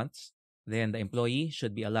 6 months, then the employee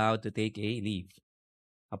should be allowed to take a leave.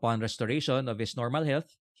 Upon restoration of his normal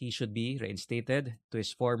health, he should be reinstated to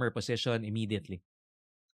his former position immediately.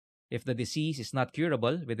 If the disease is not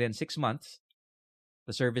curable within 6 months,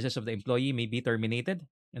 the services of the employee may be terminated,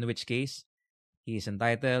 in which case he is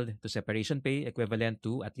entitled to separation pay equivalent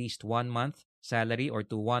to at least 1 month salary or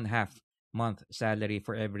to 1/2 month salary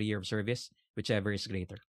for every year of service, whichever is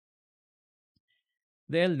greater.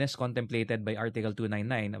 The illness contemplated by Article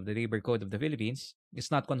 299 of the Labor Code of the Philippines is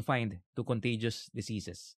not confined to contagious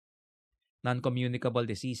diseases. Non-communicable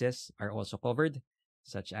diseases are also covered,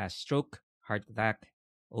 such as stroke, heart attack,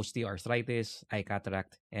 osteoarthritis, eye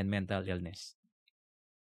cataract, and mental illness.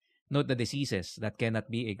 Note the diseases that cannot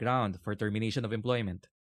be a ground for termination of employment.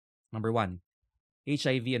 Number 1,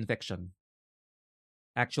 HIV infection.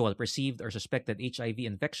 Actual, perceived, or suspected HIV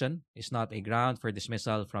infection is not a ground for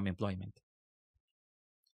dismissal from employment.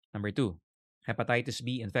 Number 2, hepatitis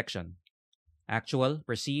B infection. Actual,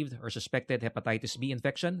 perceived, or suspected hepatitis B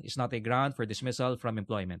infection is not a ground for dismissal from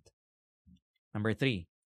employment. Number 3,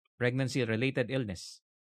 pregnancy-related illness.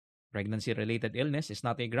 Pregnancy-related illness is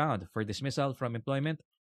not a ground for dismissal from employment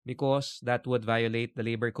because that would violate the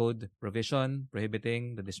Labor Code provision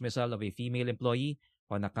prohibiting the dismissal of a female employee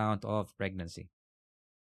on account of pregnancy.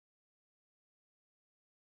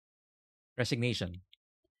 Resignation.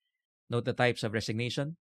 Note the types of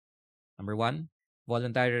resignation. Number 1,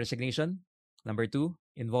 voluntary resignation. Number 2,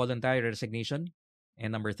 involuntary resignation.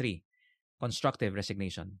 And number 3, constructive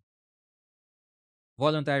resignation.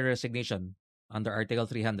 Voluntary resignation under Article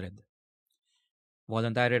 300.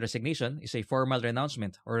 Voluntary resignation is a formal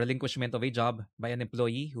renouncement or relinquishment of a job by an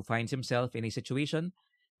employee who finds himself in a situation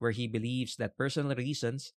where he believes that personal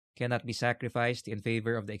reasons cannot be sacrificed in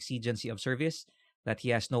favor of the exigency of service, that he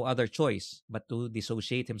has no other choice but to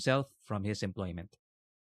dissociate himself from his employment.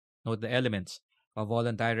 Note the elements of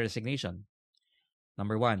voluntary resignation.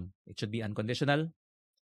 Number 1, it should be unconditional.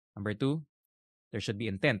 Number 2, there should be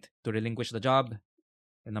intent to relinquish the job.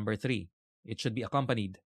 And number 3, it should be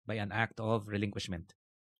accompanied by an act of relinquishment.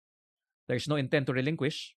 There is no intent to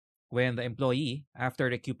relinquish when the employee, after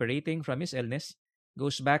recuperating from his illness,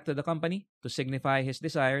 goes back to the company to signify his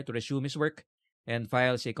desire to resume his work and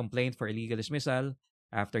files a complaint for illegal dismissal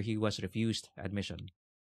after he was refused admission.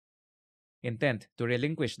 Intent to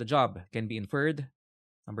relinquish the job can be inferred,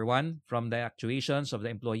 number 1, from the actuations of the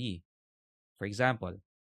employee. For example,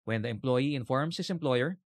 when the employee informs his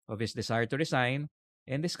employer of his desire to resign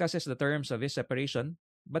and discusses the terms of his separation,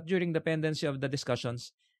 but during the pendency of the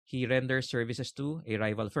discussions, he renders services to a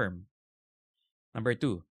rival firm. Number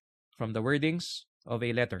 2, from the wordings of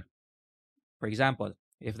a letter. For example,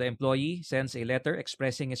 if the employee sends a letter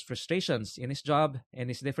expressing his frustrations in his job and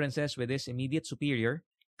his differences with his immediate superior,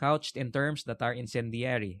 couched in terms that are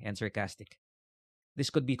incendiary and sarcastic. This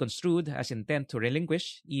could be construed as intent to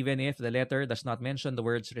relinquish, even if the letter does not mention the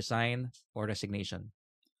words resign or resignation.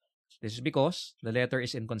 This is because the letter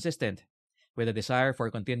is inconsistent with a desire for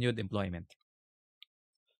continued employment.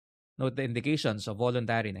 Note the indications of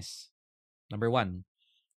voluntariness. Number 1,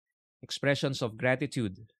 expressions of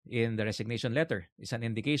gratitude in the resignation letter is an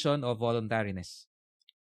indication of voluntariness.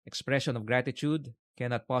 Expression of gratitude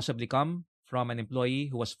cannot possibly come from an employee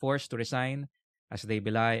who was forced to resign, as they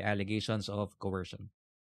belie allegations of coercion.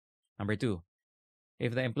 Number 2,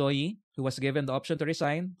 if the employee who was given the option to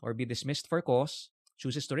resign or be dismissed for cause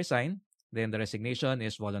chooses to resign, then the resignation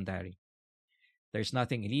is voluntary. There is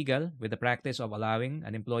nothing illegal with the practice of allowing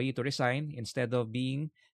an employee to resign instead of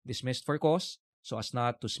being dismissed for cause so as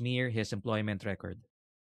not to smear his employment record.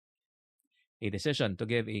 A decision to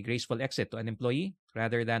give a graceful exit to an employee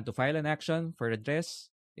rather than to file an action for redress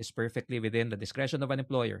is perfectly within the discretion of an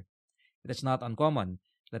employer. It is not uncommon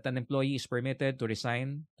that an employee is permitted to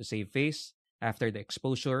resign to save face after the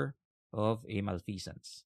exposure of a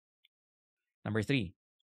malfeasance. Number 3,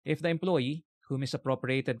 if the employee who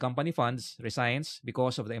misappropriated company funds resigns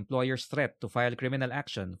because of the employer's threat to file criminal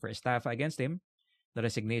action for estafa against him, the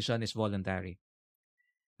resignation is voluntary.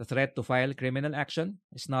 The threat to file criminal action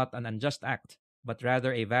is not an unjust act, but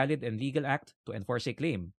rather a valid and legal act to enforce a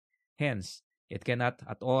claim. Hence, it cannot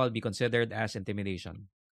at all be considered as intimidation.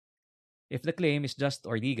 If the claim is just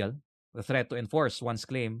or legal, the threat to enforce one's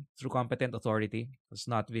claim through competent authority does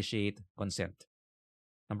not vitiate consent.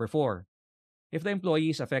 Number 4, if the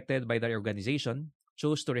employee is affected by the organization,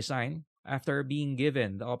 chose to resign after being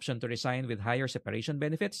given the option to resign with higher separation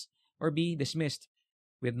benefits or be dismissed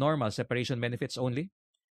with normal separation benefits only,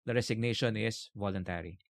 the resignation is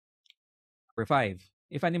voluntary. Number 5,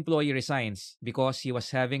 if an employee resigns because he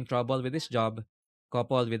was having trouble with his job,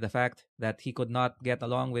 coupled with the fact that he could not get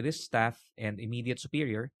along with his staff and immediate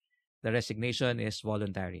superior, the resignation is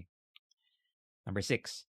voluntary. Number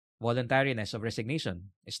 6, voluntariness of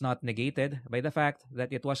resignation is not negated by the fact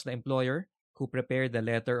that it was the employer who prepared the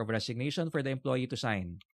letter of resignation for the employee to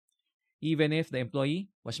sign. Even if the employee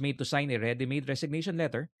was made to sign a ready-made resignation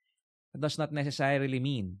letter, it does not necessarily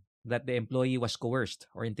mean that the employee was coerced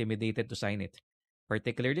or intimidated to sign it,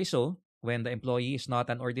 particularly so when the employee is not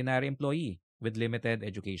an ordinary employee with limited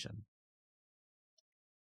education.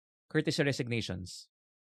 Courtesy resignations.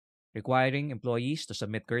 Requiring employees to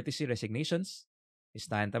submit courtesy resignations is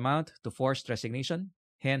tantamount to forced resignation,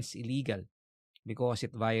 hence illegal, because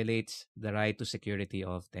it violates the right to security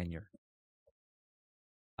of tenure.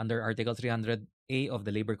 Under Article 300A of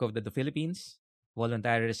the Labor Code of the Philippines,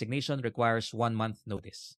 voluntary resignation requires 1 month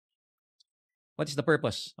notice. What is the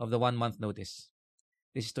purpose of the 1 month notice?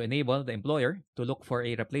 This is to enable the employer to look for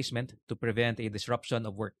a replacement to prevent a disruption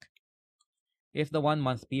of work. If the 1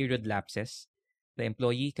 month period lapses, the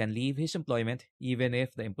employee can leave his employment even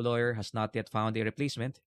if the employer has not yet found a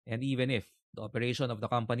replacement and even if the operation of the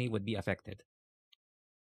company would be affected.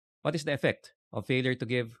 What is the effect of failure to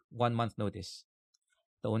give 1 month notice?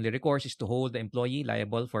 The only recourse is to hold the employee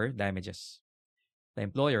liable for damages. The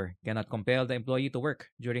employer cannot compel the employee to work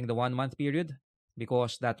during the 1 month period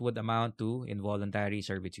because that would amount to involuntary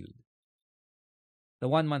servitude. The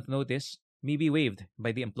 1 month notice may be waived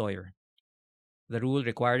by the employer. The rule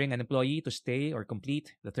requiring an employee to stay or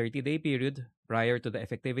complete the 30-day period prior to the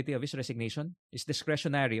effectivity of his resignation is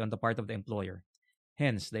discretionary on the part of the employer.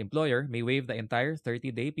 Hence, the employer may waive the entire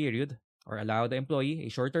 30-day period or allow the employee a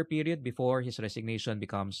shorter period before his resignation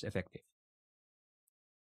becomes effective.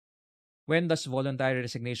 When does voluntary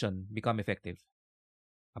resignation become effective?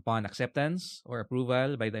 Upon acceptance or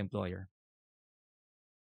approval by the employer.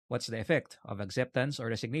 What's the effect of acceptance or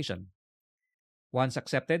resignation? Once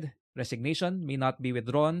accepted, resignation may not be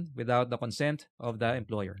withdrawn without the consent of the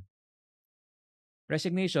employer.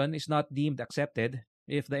 Resignation is not deemed accepted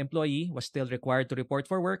if the employee was still required to report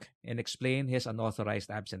for work and explain his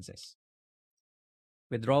unauthorized absences.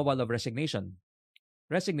 Withdrawal of resignation.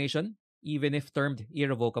 Resignation, even if termed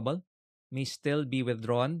irrevocable, may still be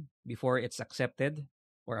withdrawn before it's accepted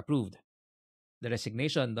or approved. The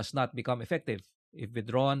resignation does not become effective if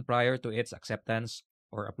withdrawn prior to its acceptance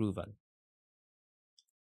or approval.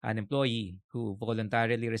 An employee who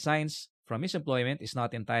voluntarily resigns from his employment is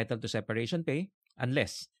not entitled to separation pay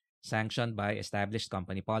unless sanctioned by established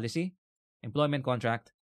company policy, employment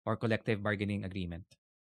contract, or collective bargaining agreement.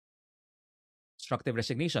 Constructive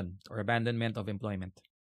resignation or abandonment of employment.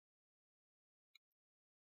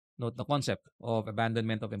 Note the concept of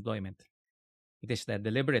abandonment of employment. It is the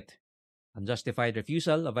deliberate, unjustified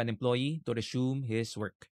refusal of an employee to resume his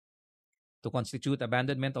work. To constitute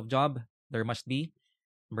abandonment of job, there must be,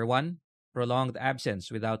 number one, prolonged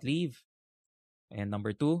absence without leave, and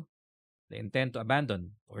number two, the intent to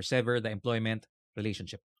abandon or sever the employment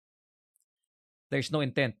relationship. There is no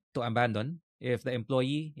intent to abandon if the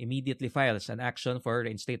employee immediately files an action for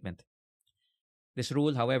reinstatement. This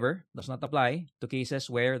rule, however, does not apply to cases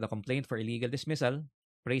where the complaint for illegal dismissal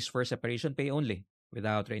prays for separation pay only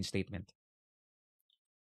without reinstatement.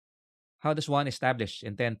 How does one establish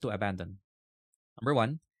intent to abandon? Number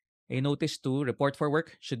one, a notice to report for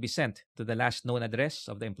work should be sent to the last known address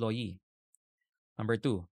of the employee. Number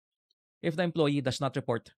two, if the employee does not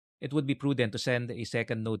report, it would be prudent to send a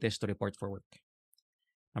second notice to report for work.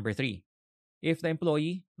 Number three, if the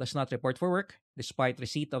employee does not report for work despite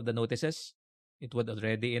receipt of the notices, it would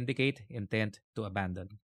already indicate intent to abandon.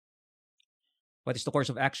 What is the course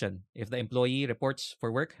of action if the employee reports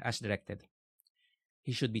for work as directed?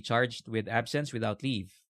 He should be charged with absence without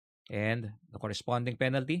leave, and the corresponding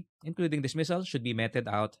penalty, including dismissal, should be meted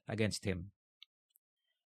out against him.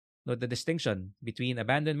 Note the distinction between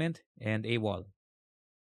abandonment and AWOL.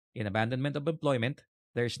 In abandonment of employment,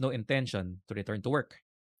 there is no intention to return to work,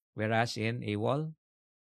 whereas in AWOL,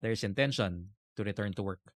 there is intention to return to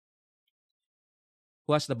work.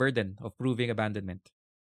 Who has the burden of proving abandonment?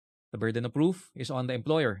 The burden of proof is on the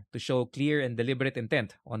employer to show clear and deliberate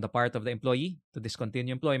intent on the part of the employee to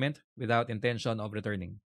discontinue employment without intention of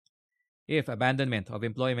returning. If abandonment of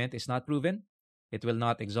employment is not proven, it will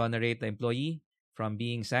not exonerate the employee from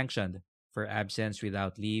being sanctioned for absence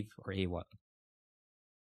without leave or AWOL.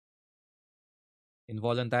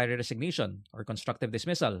 Involuntary resignation or constructive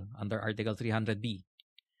dismissal under Article 300B.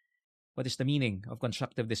 What is the meaning of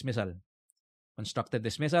constructive dismissal? Constructive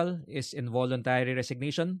dismissal is involuntary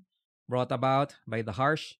resignation brought about by the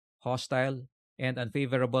harsh, hostile, and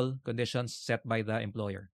unfavorable conditions set by the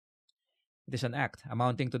employer. It is an act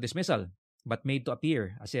amounting to dismissal, but made to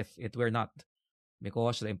appear as if it were not,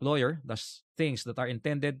 because the employer does things that are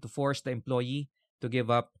intended to force the employee to give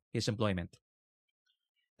up his employment.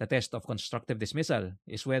 The test of constructive dismissal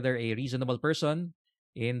is whether a reasonable person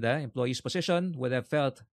in the employee's position would have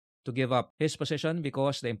felt to give up his position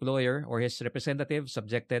because the employer or his representative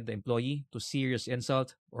subjected the employee to serious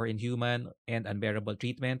insult or inhuman and unbearable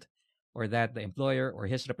treatment, or that the employer or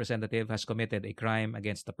his representative has committed a crime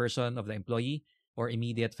against the person of the employee or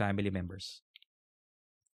immediate family members.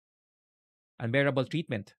 Unbearable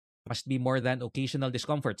treatment must be more than occasional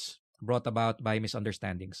discomforts brought about by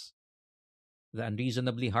misunderstandings. The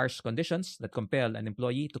unreasonably harsh conditions that compel an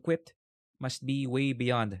employee to quit must be way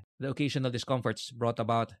beyond the occasional discomforts brought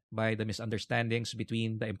about by the misunderstandings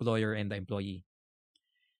between the employer and the employee.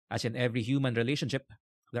 As in every human relationship,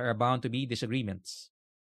 there are bound to be disagreements.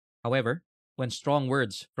 However, when strong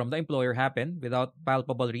words from the employer happen without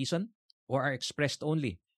palpable reason or are expressed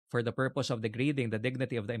only for the purpose of degrading the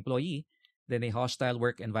dignity of the employee, then a hostile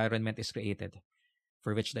work environment is created,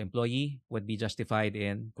 for which the employee would be justified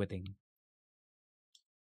in quitting.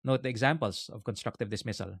 Note the examples of constructive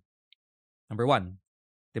dismissal. Number one,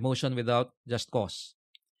 demotion without just cause.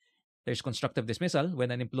 There's constructive dismissal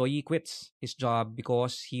when an employee quits his job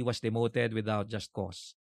because he was demoted without just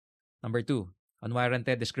cause. Number two,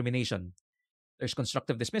 unwarranted discrimination. There's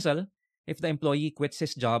constructive dismissal if the employee quits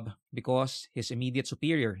his job because his immediate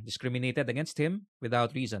superior discriminated against him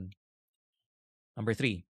without reason. Number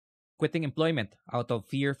three, quitting employment out of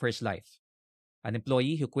fear for his life. An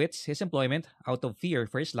employee who quits his employment out of fear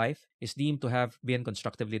for his life is deemed to have been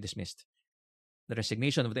constructively dismissed. The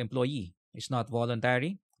resignation of the employee is not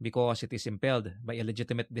voluntary because it is impelled by a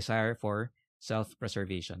legitimate desire for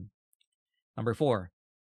self-preservation. Number four,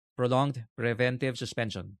 prolonged preventive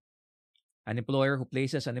suspension. An employer who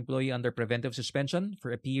places an employee under preventive suspension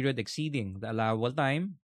for a period exceeding the allowable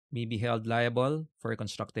time may be held liable for a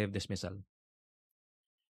constructive dismissal.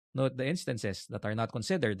 Note the instances that are not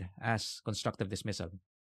considered as constructive dismissal.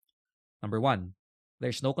 Number one, there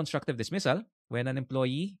is no constructive dismissal when an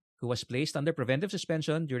employee who was placed under preventive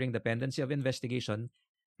suspension during the pendency of investigation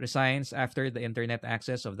resigns after the internet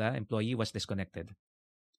access of the employee was disconnected.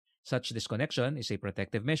 Such disconnection is a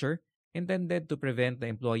protective measure intended to prevent the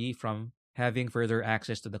employee from having further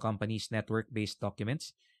access to the company's network-based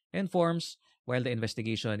documents and forms while the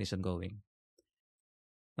investigation is ongoing.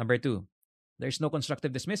 Number two, there is no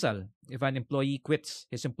constructive dismissal if an employee quits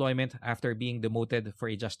his employment after being demoted for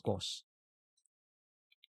a just cause.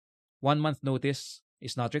 1 month notice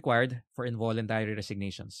is not required for involuntary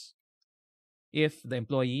resignations. If the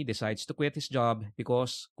employee decides to quit his job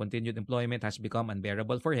because continued employment has become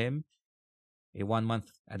unbearable for him, a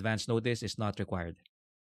 1-month advance notice is not required.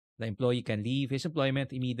 The employee can leave his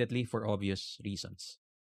employment immediately for obvious reasons.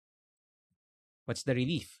 What's the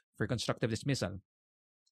relief for constructive dismissal?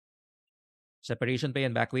 Separation pay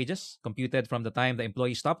and back wages, computed from the time the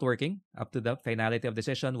employee stopped working up to the finality of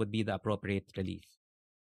decision, would be the appropriate relief.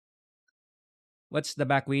 What's the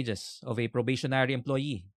back wages of a probationary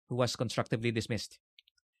employee who was constructively dismissed?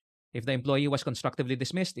 If the employee was constructively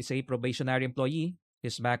dismissed is a probationary employee,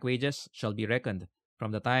 his back wages shall be reckoned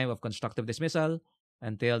from the time of constructive dismissal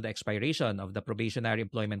until the expiration of the probationary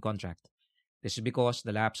employment contract. This is because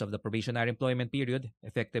the lapse of the probationary employment period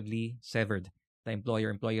effectively severed the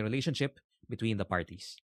employer-employee relationship between the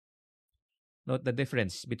parties. Note the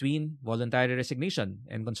difference between voluntary resignation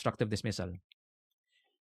and constructive dismissal.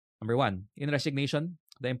 Number 1, in resignation,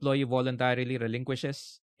 the employee voluntarily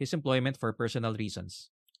relinquishes his employment for personal reasons.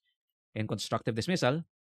 In constructive dismissal,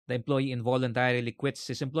 the employee involuntarily quits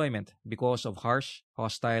his employment because of harsh,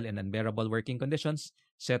 hostile, and unbearable working conditions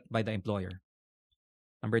set by the employer.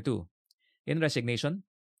 Number 2, in resignation,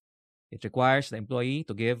 it requires the employee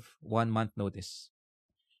to give 1-month notice.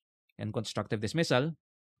 In constructive dismissal,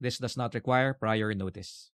 this does not require prior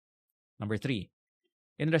notice. Number 3,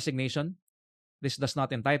 in resignation, this does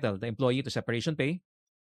not entitle the employee to separation pay.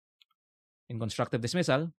 In constructive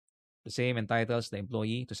dismissal, the same entitles the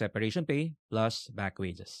employee to separation pay plus back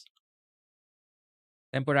wages.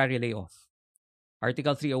 Temporary layoff.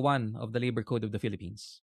 Article 301 of the Labor Code of the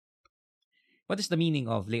Philippines. What is the meaning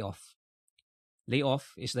of layoff?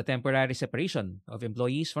 Layoff is the temporary separation of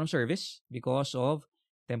employees from service because of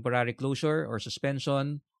temporary closure or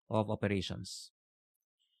suspension of operations.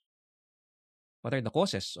 What are the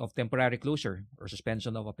causes of temporary closure or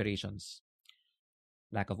suspension of operations?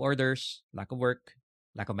 Lack of orders, lack of work,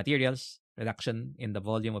 lack of materials, reduction in the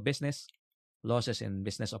volume of business, losses in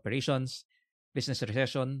business operations, business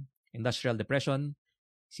recession, industrial depression,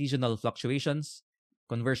 seasonal fluctuations,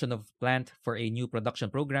 conversion of plant for a new production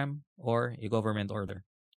program, or a government order.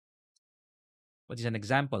 What is an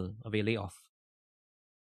example of a layoff?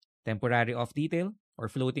 Temporary off detail or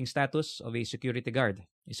floating status of a security guard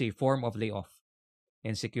is a form of layoff.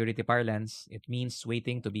 In security parlance, it means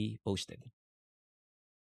waiting to be posted.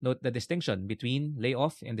 Note the distinction between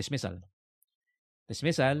layoff and dismissal.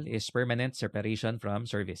 Dismissal is permanent separation from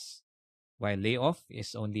service, while layoff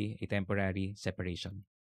is only a temporary separation.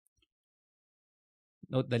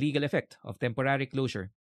 Note the legal effect of temporary closure.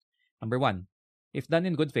 Number 1, if done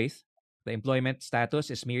in good faith, the employment status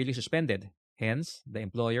is merely suspended. Hence, the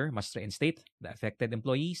employer must reinstate the affected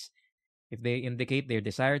employees if they indicate their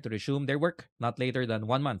desire to resume their work not later than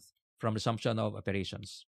 1 month from resumption of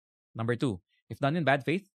operations. Number 2, if done in bad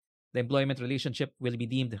faith, the employment relationship will be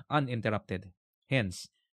deemed uninterrupted. Hence,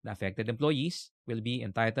 the affected employees will be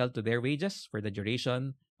entitled to their wages for the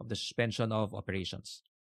duration of the suspension of operations.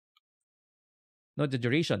 Note the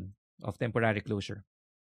duration of temporary closure.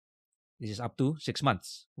 This is up to 6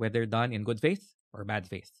 months, whether done in good faith or bad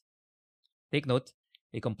faith. Take note,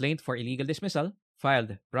 a complaint for illegal dismissal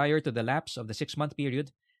filed prior to the lapse of the 6-month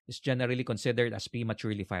period is generally considered as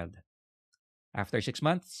prematurely filed. After 6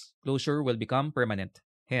 months, closure will become permanent.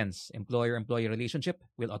 Hence, employer-employee relationship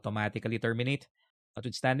will automatically terminate.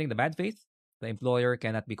 Notwithstanding the bad faith, the employer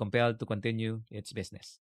cannot be compelled to continue its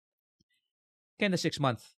business. Can the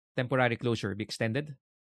 6-month temporary closure be extended?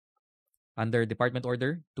 Under Department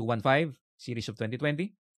Order 215, Series of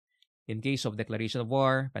 2020, in case of declaration of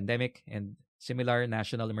war, pandemic, and similar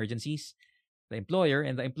national emergencies, the employer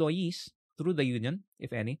and the employees, through the union,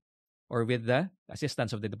 if any, or with the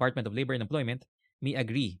assistance of the Department of Labor and Employment, may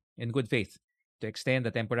agree in good faith to extend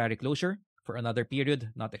the temporary closure for another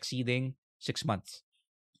period not exceeding 6 months.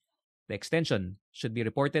 The extension should be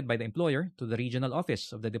reported by the employer to the regional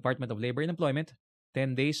office of the Department of Labor and Employment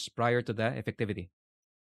 10 days prior to the effectivity.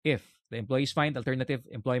 If the employees find alternative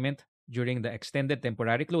employment during the extended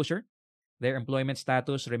temporary closure, their employment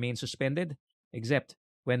status remains suspended except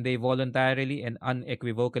when they voluntarily and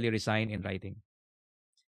unequivocally resign in writing.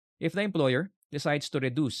 If the employer decides to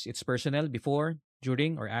reduce its personnel before,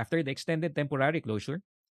 during, or after the extended temporary closure,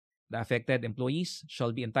 the affected employees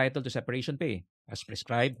shall be entitled to separation pay as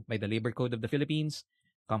prescribed by the Labor Code of the Philippines,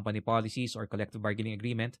 company policies, or collective bargaining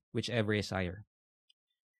agreement, whichever is higher.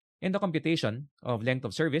 In the computation of length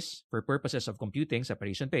of service for purposes of computing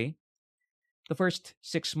separation pay, the first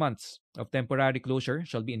 6 months of temporary closure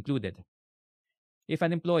shall be included. If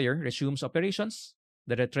an employer resumes operations,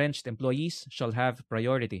 the retrenched employees shall have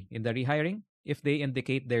priority in the rehiring if they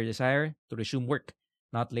indicate their desire to resume work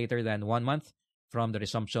not later than 1 month from the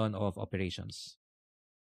resumption of operations.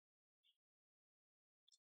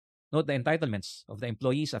 Note the entitlements of the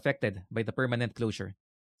employees affected by the permanent closure.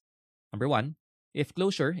 Number one, if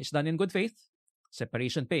closure is done in good faith,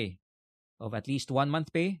 separation pay of at least 1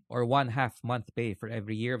 month pay or 1/2 month pay for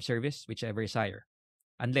every year of service, whichever is higher,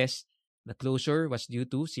 unless the closure was due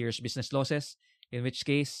to serious business losses, in which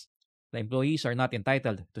case the employees are not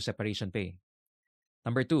entitled to separation pay.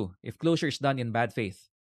 Number two, if closure is done in bad faith,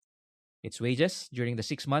 its wages during the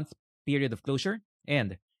 6 month period of closure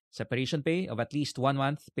and separation pay of at least 1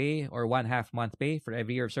 month pay or 1/2 month pay for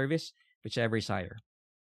every year of service, whichever is higher.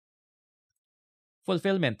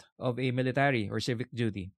 Fulfillment of a military or civic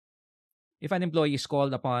duty. If an employee is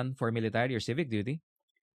called upon for military or civic duty,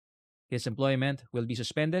 his employment will be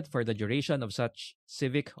suspended for the duration of such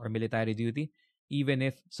civic or military duty, even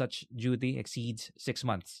if such duty exceeds 6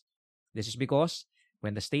 months. This is because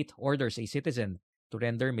when the state orders a citizen to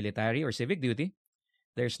render military or civic duty,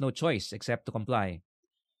 there is no choice except to comply.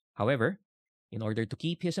 However, in order to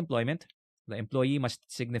keep his employment, the employee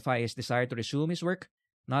must signify his desire to resume his work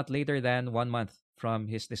not later than 1 month from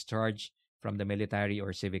his discharge from the military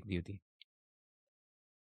or civic duty.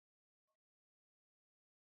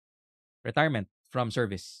 Retirement from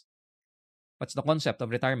service. What's the concept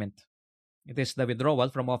of retirement? It is the withdrawal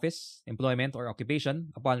from office, employment, or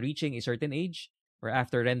occupation upon reaching a certain age or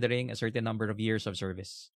after rendering a certain number of years of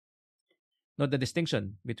service. Note the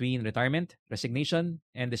distinction between retirement, resignation,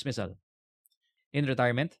 and dismissal. In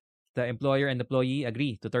retirement, the employer and employee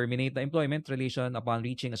agree to terminate the employment relation upon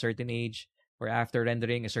reaching a certain age or after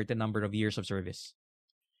rendering a certain number of years of service.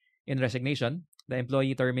 In resignation, the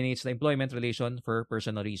employee terminates the employment relation for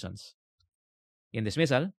personal reasons. In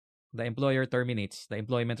dismissal, the employer terminates the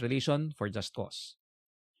employment relation for just cause.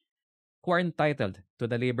 Who are entitled to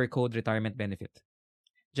the Labor Code retirement benefit?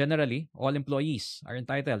 Generally, all employees are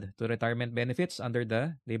entitled to retirement benefits under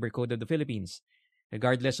the Labor Code of the Philippines,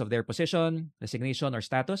 regardless of their position, resignation, or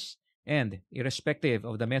status, and irrespective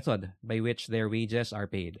of the method by which their wages are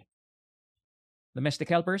paid. Domestic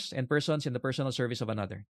helpers and persons in the personal service of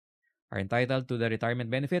another are entitled to the retirement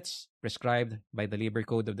benefits prescribed by the Labor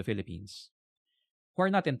Code of the Philippines. Who are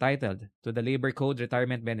not entitled to the Labor Code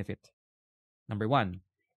retirement benefit? Number one,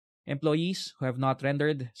 employees who have not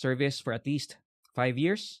rendered service for at least 5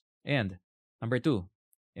 years, and number two,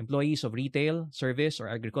 employees of retail, service, or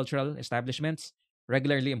agricultural establishments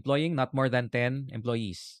regularly employing not more than 10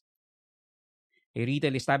 employees. A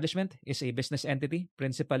retail establishment is a business entity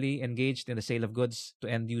principally engaged in the sale of goods to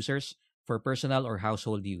end users for personal or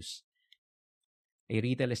household use. A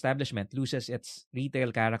retail establishment loses its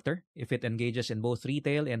retail character if it engages in both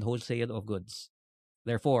retail and wholesale of goods.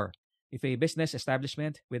 Therefore, if a business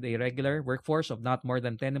establishment with a regular workforce of not more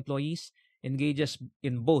than 10 employees engages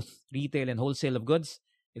in both retail and wholesale of goods,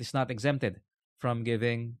 it is not exempted from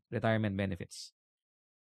giving retirement benefits.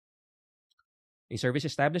 A service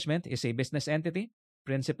establishment is a business entity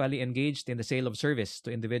principally engaged in the sale of service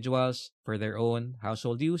to individuals for their own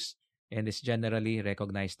household use and is generally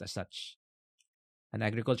recognized as such. An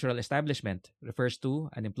agricultural establishment refers to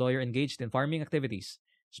an employer engaged in farming activities,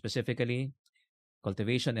 specifically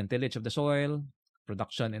cultivation and tillage of the soil,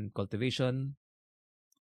 production,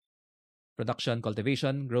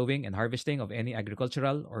 growing, and harvesting of any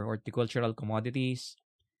agricultural or horticultural commodities,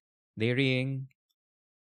 dairying,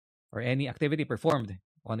 or any activity performed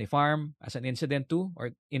on a farm as an incident to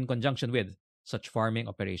or in conjunction with such farming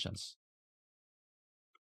operations.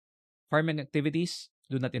 Farming activities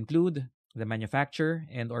do not include the manufacture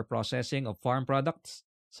and or processing of farm products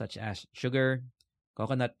such as sugar,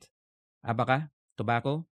 coconut, abaca,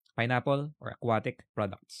 tobacco, pineapple, or aquatic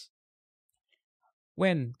products.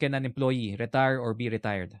 When can an employee retire or be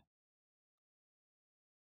retired?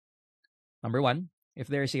 Number one, if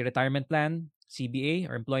there is a retirement plan, CBA,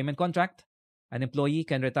 or employment contract, an employee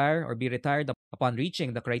can retire or be retired upon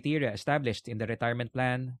reaching the criteria established in the retirement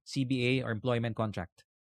plan, CBA, or employment contract.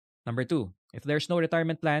 Number two, if there's no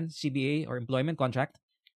retirement plan, CBA, or employment contract,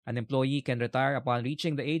 an employee can retire upon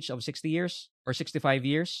reaching the age of 60 years or 65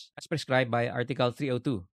 years as prescribed by Article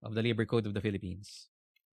 302 of the Labor Code of the Philippines.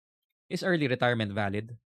 Is early retirement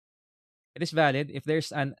valid? It is valid if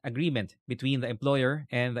there's an agreement between the employer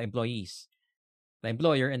and the employees. The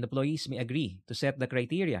employer and employees may agree to set the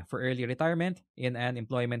criteria for early retirement in an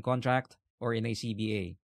employment contract or in a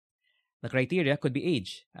CBA. The criteria could be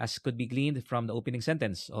age, as could be gleaned from the opening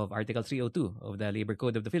sentence of Article 302 of the Labor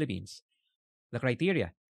Code of the Philippines. The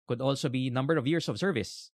criteria could also be number of years of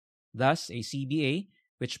service. Thus, a CBA,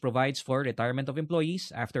 which provides for retirement of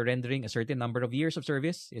employees after rendering a certain number of years of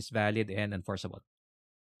service, is valid and enforceable.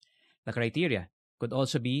 The criteria could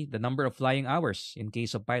also be the number of flying hours in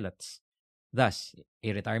case of pilots. Thus,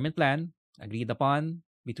 a retirement plan agreed upon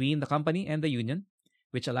between the company and the union,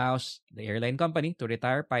 which allows the airline company to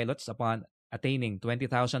retire pilots upon attaining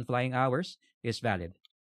 20,000 flying hours is valid.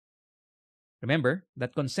 Remember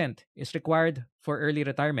that consent is required for early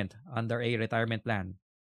retirement under a retirement plan.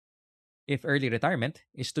 If early retirement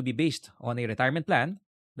is to be based on a retirement plan,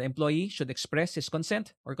 the employee should express his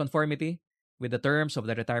consent or conformity with the terms of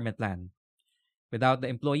the retirement plan. Without the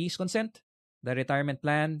employee's consent, the retirement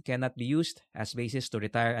plan cannot be used as basis to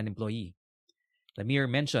retire an employee. The mere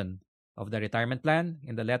mention of the retirement plan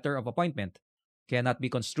in the letter of appointment cannot be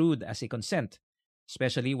construed as a consent,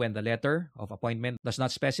 especially when the letter of appointment does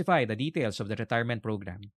not specify the details of the retirement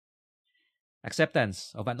program.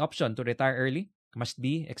 Acceptance of an option to retire early must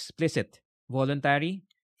be explicit, voluntary,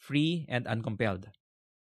 free, and uncompelled.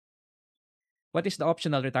 What is the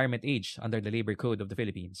optional retirement age under the Labor Code of the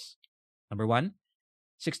Philippines? Number 1,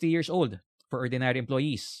 60 years old for ordinary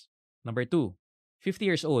employees. Number 2, 50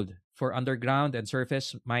 years old for underground and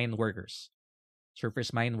surface mine workers.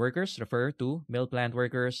 Surface mine workers refer to mill plant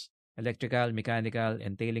workers, electrical, mechanical,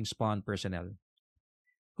 and tailings pond personnel.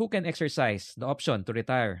 Who can exercise the option to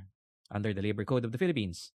retire under the Labor Code of the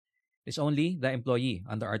Philippines? It is only the employee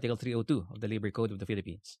under Article 302 of the Labor Code of the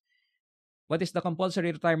Philippines. What is the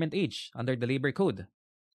compulsory retirement age under the Labor Code?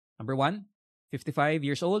 Number 1, 55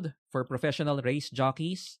 years old for professional race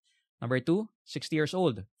jockeys. Number 2, 60 years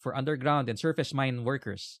old for underground and surface mine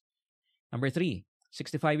workers. Number 3,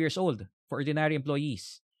 65 years old for ordinary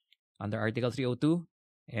employees under Article 302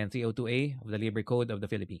 and 302A of the Labor Code of the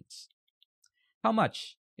Philippines. How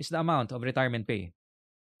much is the amount of retirement pay?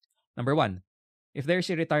 Number 1, if there is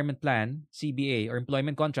a retirement plan, CBA, or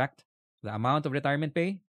employment contract, the amount of retirement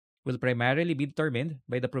pay will primarily be determined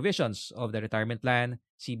by the provisions of the retirement plan,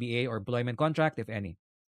 CBA, or employment contract, if any.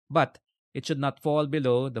 But it should not fall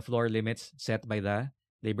below the floor limits set by the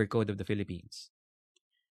Labor Code of the Philippines.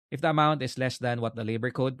 If the amount is less than what the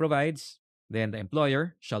Labor Code provides, then the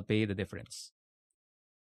employer shall pay the difference.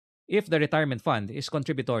 If the retirement fund is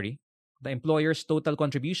contributory, the employer's total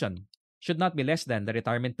contribution should not be less than the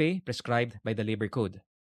retirement pay prescribed by the Labor Code.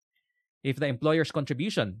 If the employer's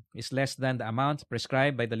contribution is less than the amount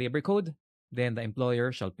prescribed by the Labor Code, then the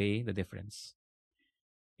employer shall pay the difference.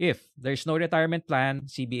 If there is no retirement plan,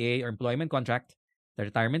 CBA, or employment contract, the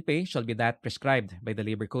retirement pay shall be that prescribed by the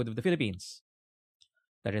Labor Code of the Philippines.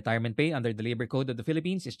 The retirement pay under the Labor Code of the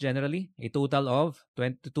Philippines is generally a total of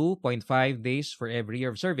 22.5 days for every year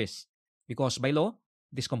of service, because by law,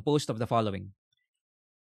 it is composed of the following: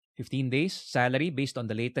 15 days salary based on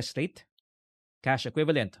the latest rate, cash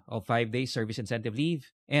equivalent of 5 days service incentive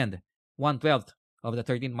leave, and 1/12 of the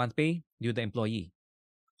 13th-month pay due the employee.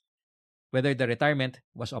 Whether the retirement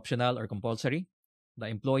was optional or compulsory, the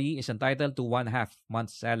employee is entitled to 1/2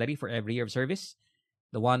 month's salary for every year of service,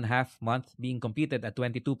 the 1/2 month being computed at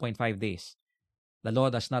 22.5 days. The law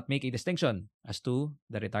does not make a distinction as to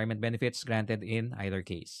the retirement benefits granted in either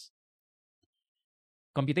case.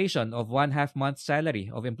 Computation of 1/2 month's salary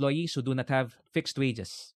of employees who do not have fixed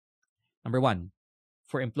wages. Number 1,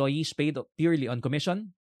 for employees paid purely on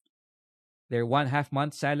commission, their 1/2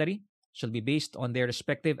 month salary shall be based on their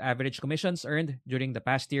respective average commissions earned during the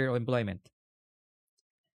past year of employment.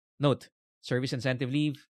 Note, service incentive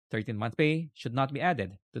leave, 13th-month pay should not be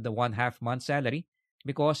added to the 1/2 month salary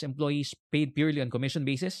because employees paid purely on commission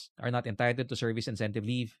basis are not entitled to service incentive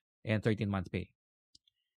leave and 13th-month pay.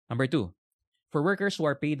 Number 2, for workers who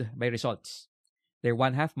are paid by results, their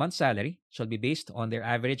 1/2 month salary shall be based on their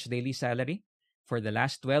average daily salary for the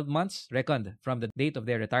last 12 months reckoned from the date of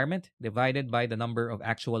their retirement divided by the number of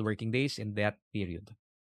actual working days in that period.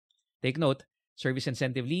 Take note, service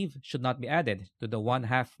incentive leave should not be added to the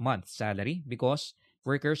 1/2 month salary because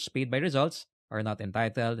workers paid by results are not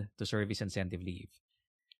entitled to service incentive leave.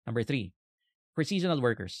 Number 3, for seasonal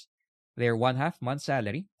workers, their 1/2 month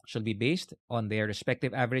salary shall be based on their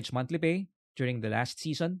respective average monthly pay during the last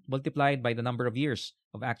season multiplied by the number of years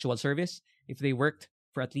of actual service if they worked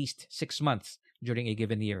for at least 6 months during a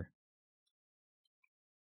given year.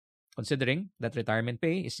 Considering that retirement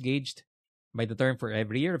pay is gauged by the term for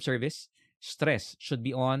every year of service, stress should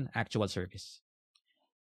be on actual service.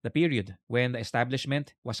 The period when the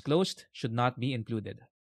establishment was closed should not be included.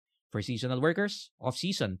 For seasonal workers,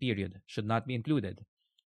 off-season period should not be included.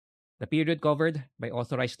 The period covered by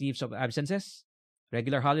authorized leaves of absences,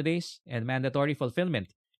 regular holidays, and mandatory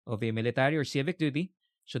fulfillment of a military or civic duty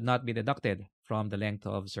should not be deducted from the length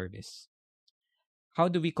of service. How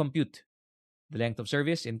do we compute the length of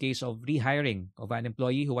service in case of rehiring of an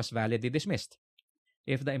employee who was validly dismissed?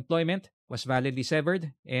 If the employment was validly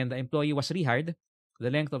severed and the employee was rehired, the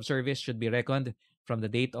length of service should be reckoned from the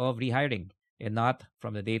date of rehiring and not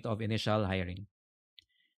from the date of initial hiring.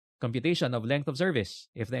 Computation of length of service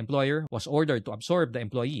if the employer was ordered to absorb the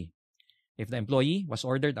employee. If the employee was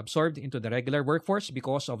ordered absorbed into the regular workforce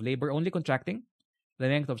because of labor-only contracting, the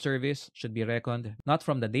length of service should be reckoned not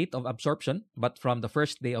from the date of absorption, but from the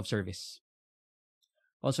first day of service.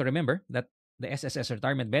 Also remember that the SSS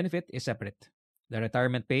retirement benefit is separate. The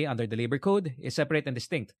retirement pay under the Labor Code is separate and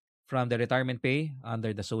distinct from the retirement pay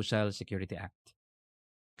under the Social Security Act.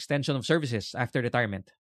 Extension of services after retirement.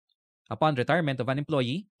 Upon retirement of an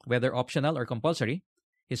employee, whether optional or compulsory,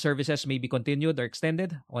 his services may be continued or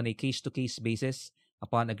extended on a case-to-case basis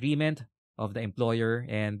upon agreement of the employer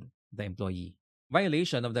and the employee.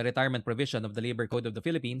 Violation of the retirement provision of the Labor Code of the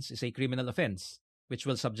Philippines is a criminal offense, which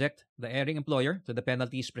will subject the erring employer to the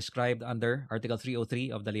penalties prescribed under Article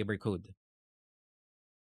 303 of the Labor Code.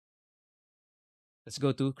 Let's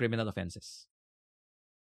go to criminal offenses.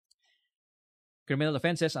 Criminal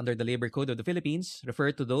offenses under the Labor Code of the Philippines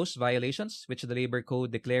refer to those violations which the Labor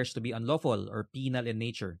Code declares to be unlawful or penal in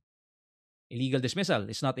nature. Illegal dismissal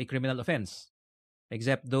is not a criminal offense,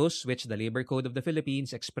 except those which the Labor Code of the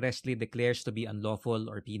Philippines expressly declares to be unlawful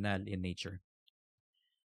or penal in nature.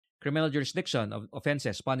 Criminal jurisdiction of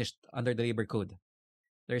offenses punished under the Labor Code.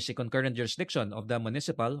 There is a concurrent jurisdiction of the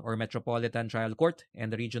municipal or metropolitan trial court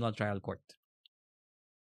and the regional trial court.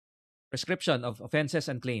 Prescription of offenses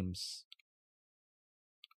and claims.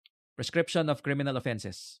 Prescription of criminal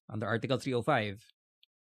offenses under Article 305.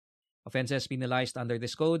 Offenses penalized under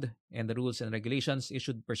this code and the rules and regulations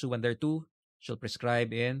issued pursuant thereto shall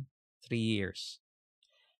prescribe in 3 years.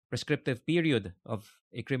 Prescriptive period of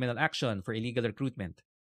a criminal action for illegal recruitment.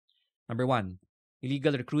 Number 1,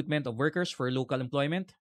 illegal recruitment of workers for local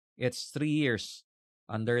employment. It's 3 years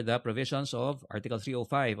under the provisions of Article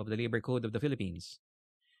 305 of the Labor Code of the Philippines.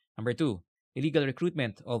 Number 2, illegal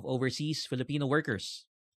recruitment of overseas Filipino workers.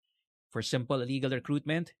 For simple illegal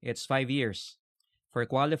recruitment, it's 5 years. For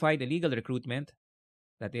qualified illegal recruitment,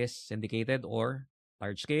 that is syndicated or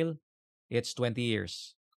large scale, it's 20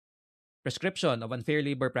 years. Prescription of unfair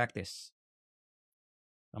labor practice.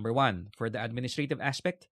 Number 1, for the administrative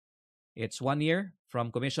aspect, it's 1 year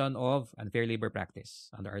from commission of unfair labor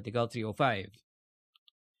practice under Article 305.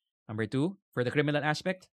 Number 2, for the criminal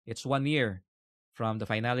aspect, it's 1 year from the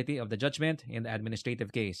finality of the judgment in the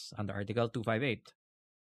administrative case under Article 258.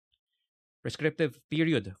 Prescriptive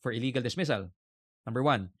period for illegal dismissal. Number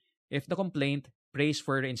 1, if the complaint prays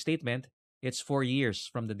for reinstatement, it's 4 years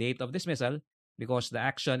from the date of dismissal because the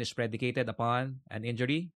action is predicated upon an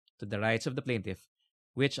injury to the rights of the plaintiff,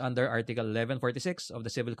 which under Article 1146 of the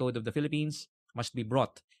Civil Code of the Philippines must be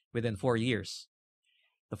brought within 4 years.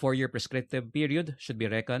 The 4-year prescriptive period should be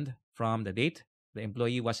reckoned from the date the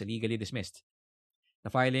employee was illegally dismissed. The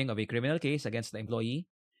filing of a criminal case against the employee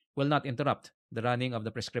will not interrupt the running of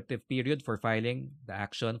the prescriptive period for filing the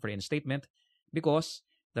action for reinstatement because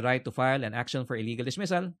the right to file an action for illegal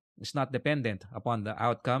dismissal is not dependent upon the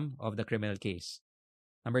outcome of the criminal case.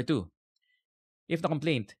 Number 2, if the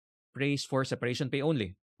complaint prays for separation pay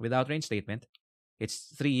only without reinstatement,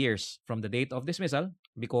 it's 3 years from the date of dismissal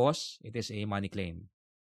because it is a money claim.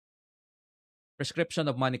 Prescription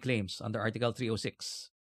of money claims under Article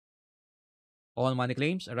 306. All money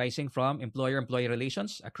claims arising from employer-employee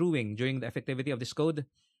relations accruing during the effectivity of this code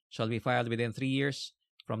shall be filed within 3 years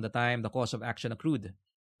from the time the cause of action accrued.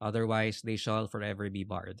 Otherwise, they shall forever be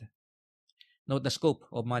barred. Note the scope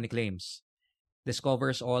of money claims. This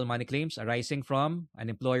covers all money claims arising from an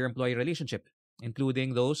employer-employee relationship,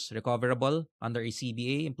 including those recoverable under a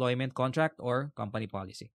CBA employment contract or company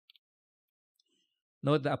policy.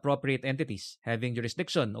 Note the appropriate entities having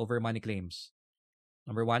jurisdiction over money claims.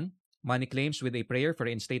 Number 1, money claims with a prayer for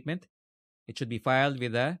reinstatement. It should be filed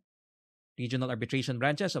with the regional arbitration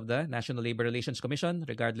branches of the National Labor Relations Commission,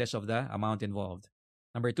 regardless of the amount involved.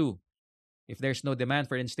 Number 2, if there's no demand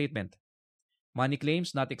for reinstatement, money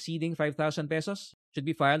claims not exceeding 5,000 pesos should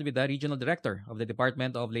be filed with the regional director of the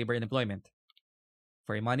Department of Labor and Employment.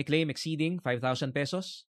 For a money claim exceeding 5,000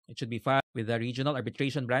 pesos, it should be filed with the regional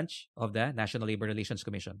arbitration branch of the National Labor Relations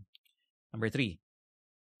Commission. Number 3,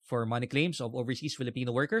 for money claims of overseas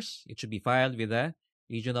Filipino workers, it should be filed with the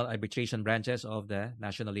regional arbitration branches of the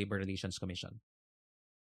National Labor Relations Commission.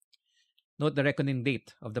 Note the reckoning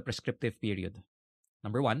date of the prescriptive period.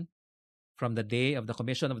 Number 1, from the day of the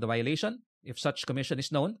commission of the violation, if such commission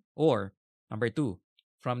is known, or number 2,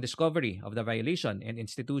 from discovery of the violation and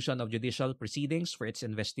institution of judicial proceedings for its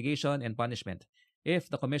investigation and punishment, if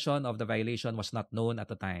the commission of the violation was not known at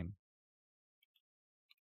the time.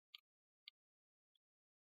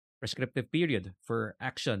 Prescriptive period for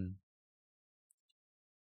action.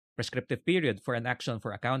 Prescriptive period for an action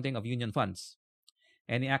for accounting of union funds.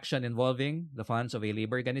 Any action involving the funds of a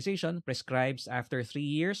labor organization prescribes after 3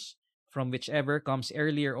 years from whichever comes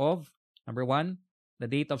earlier of, number 1, the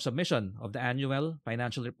date of submission of the annual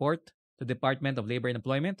financial report to the Department of Labor and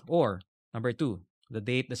Employment, or number 2, the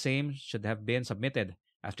date the same should have been submitted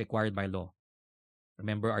as required by law.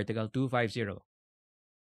 Remember Article 250.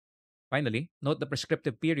 Finally, note the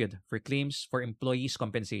prescriptive period for claims for employees'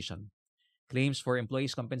 compensation. Claims for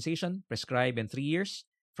employees' compensation prescribe in 3 years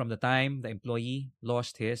from the time the employee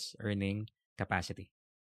lost his earning capacity.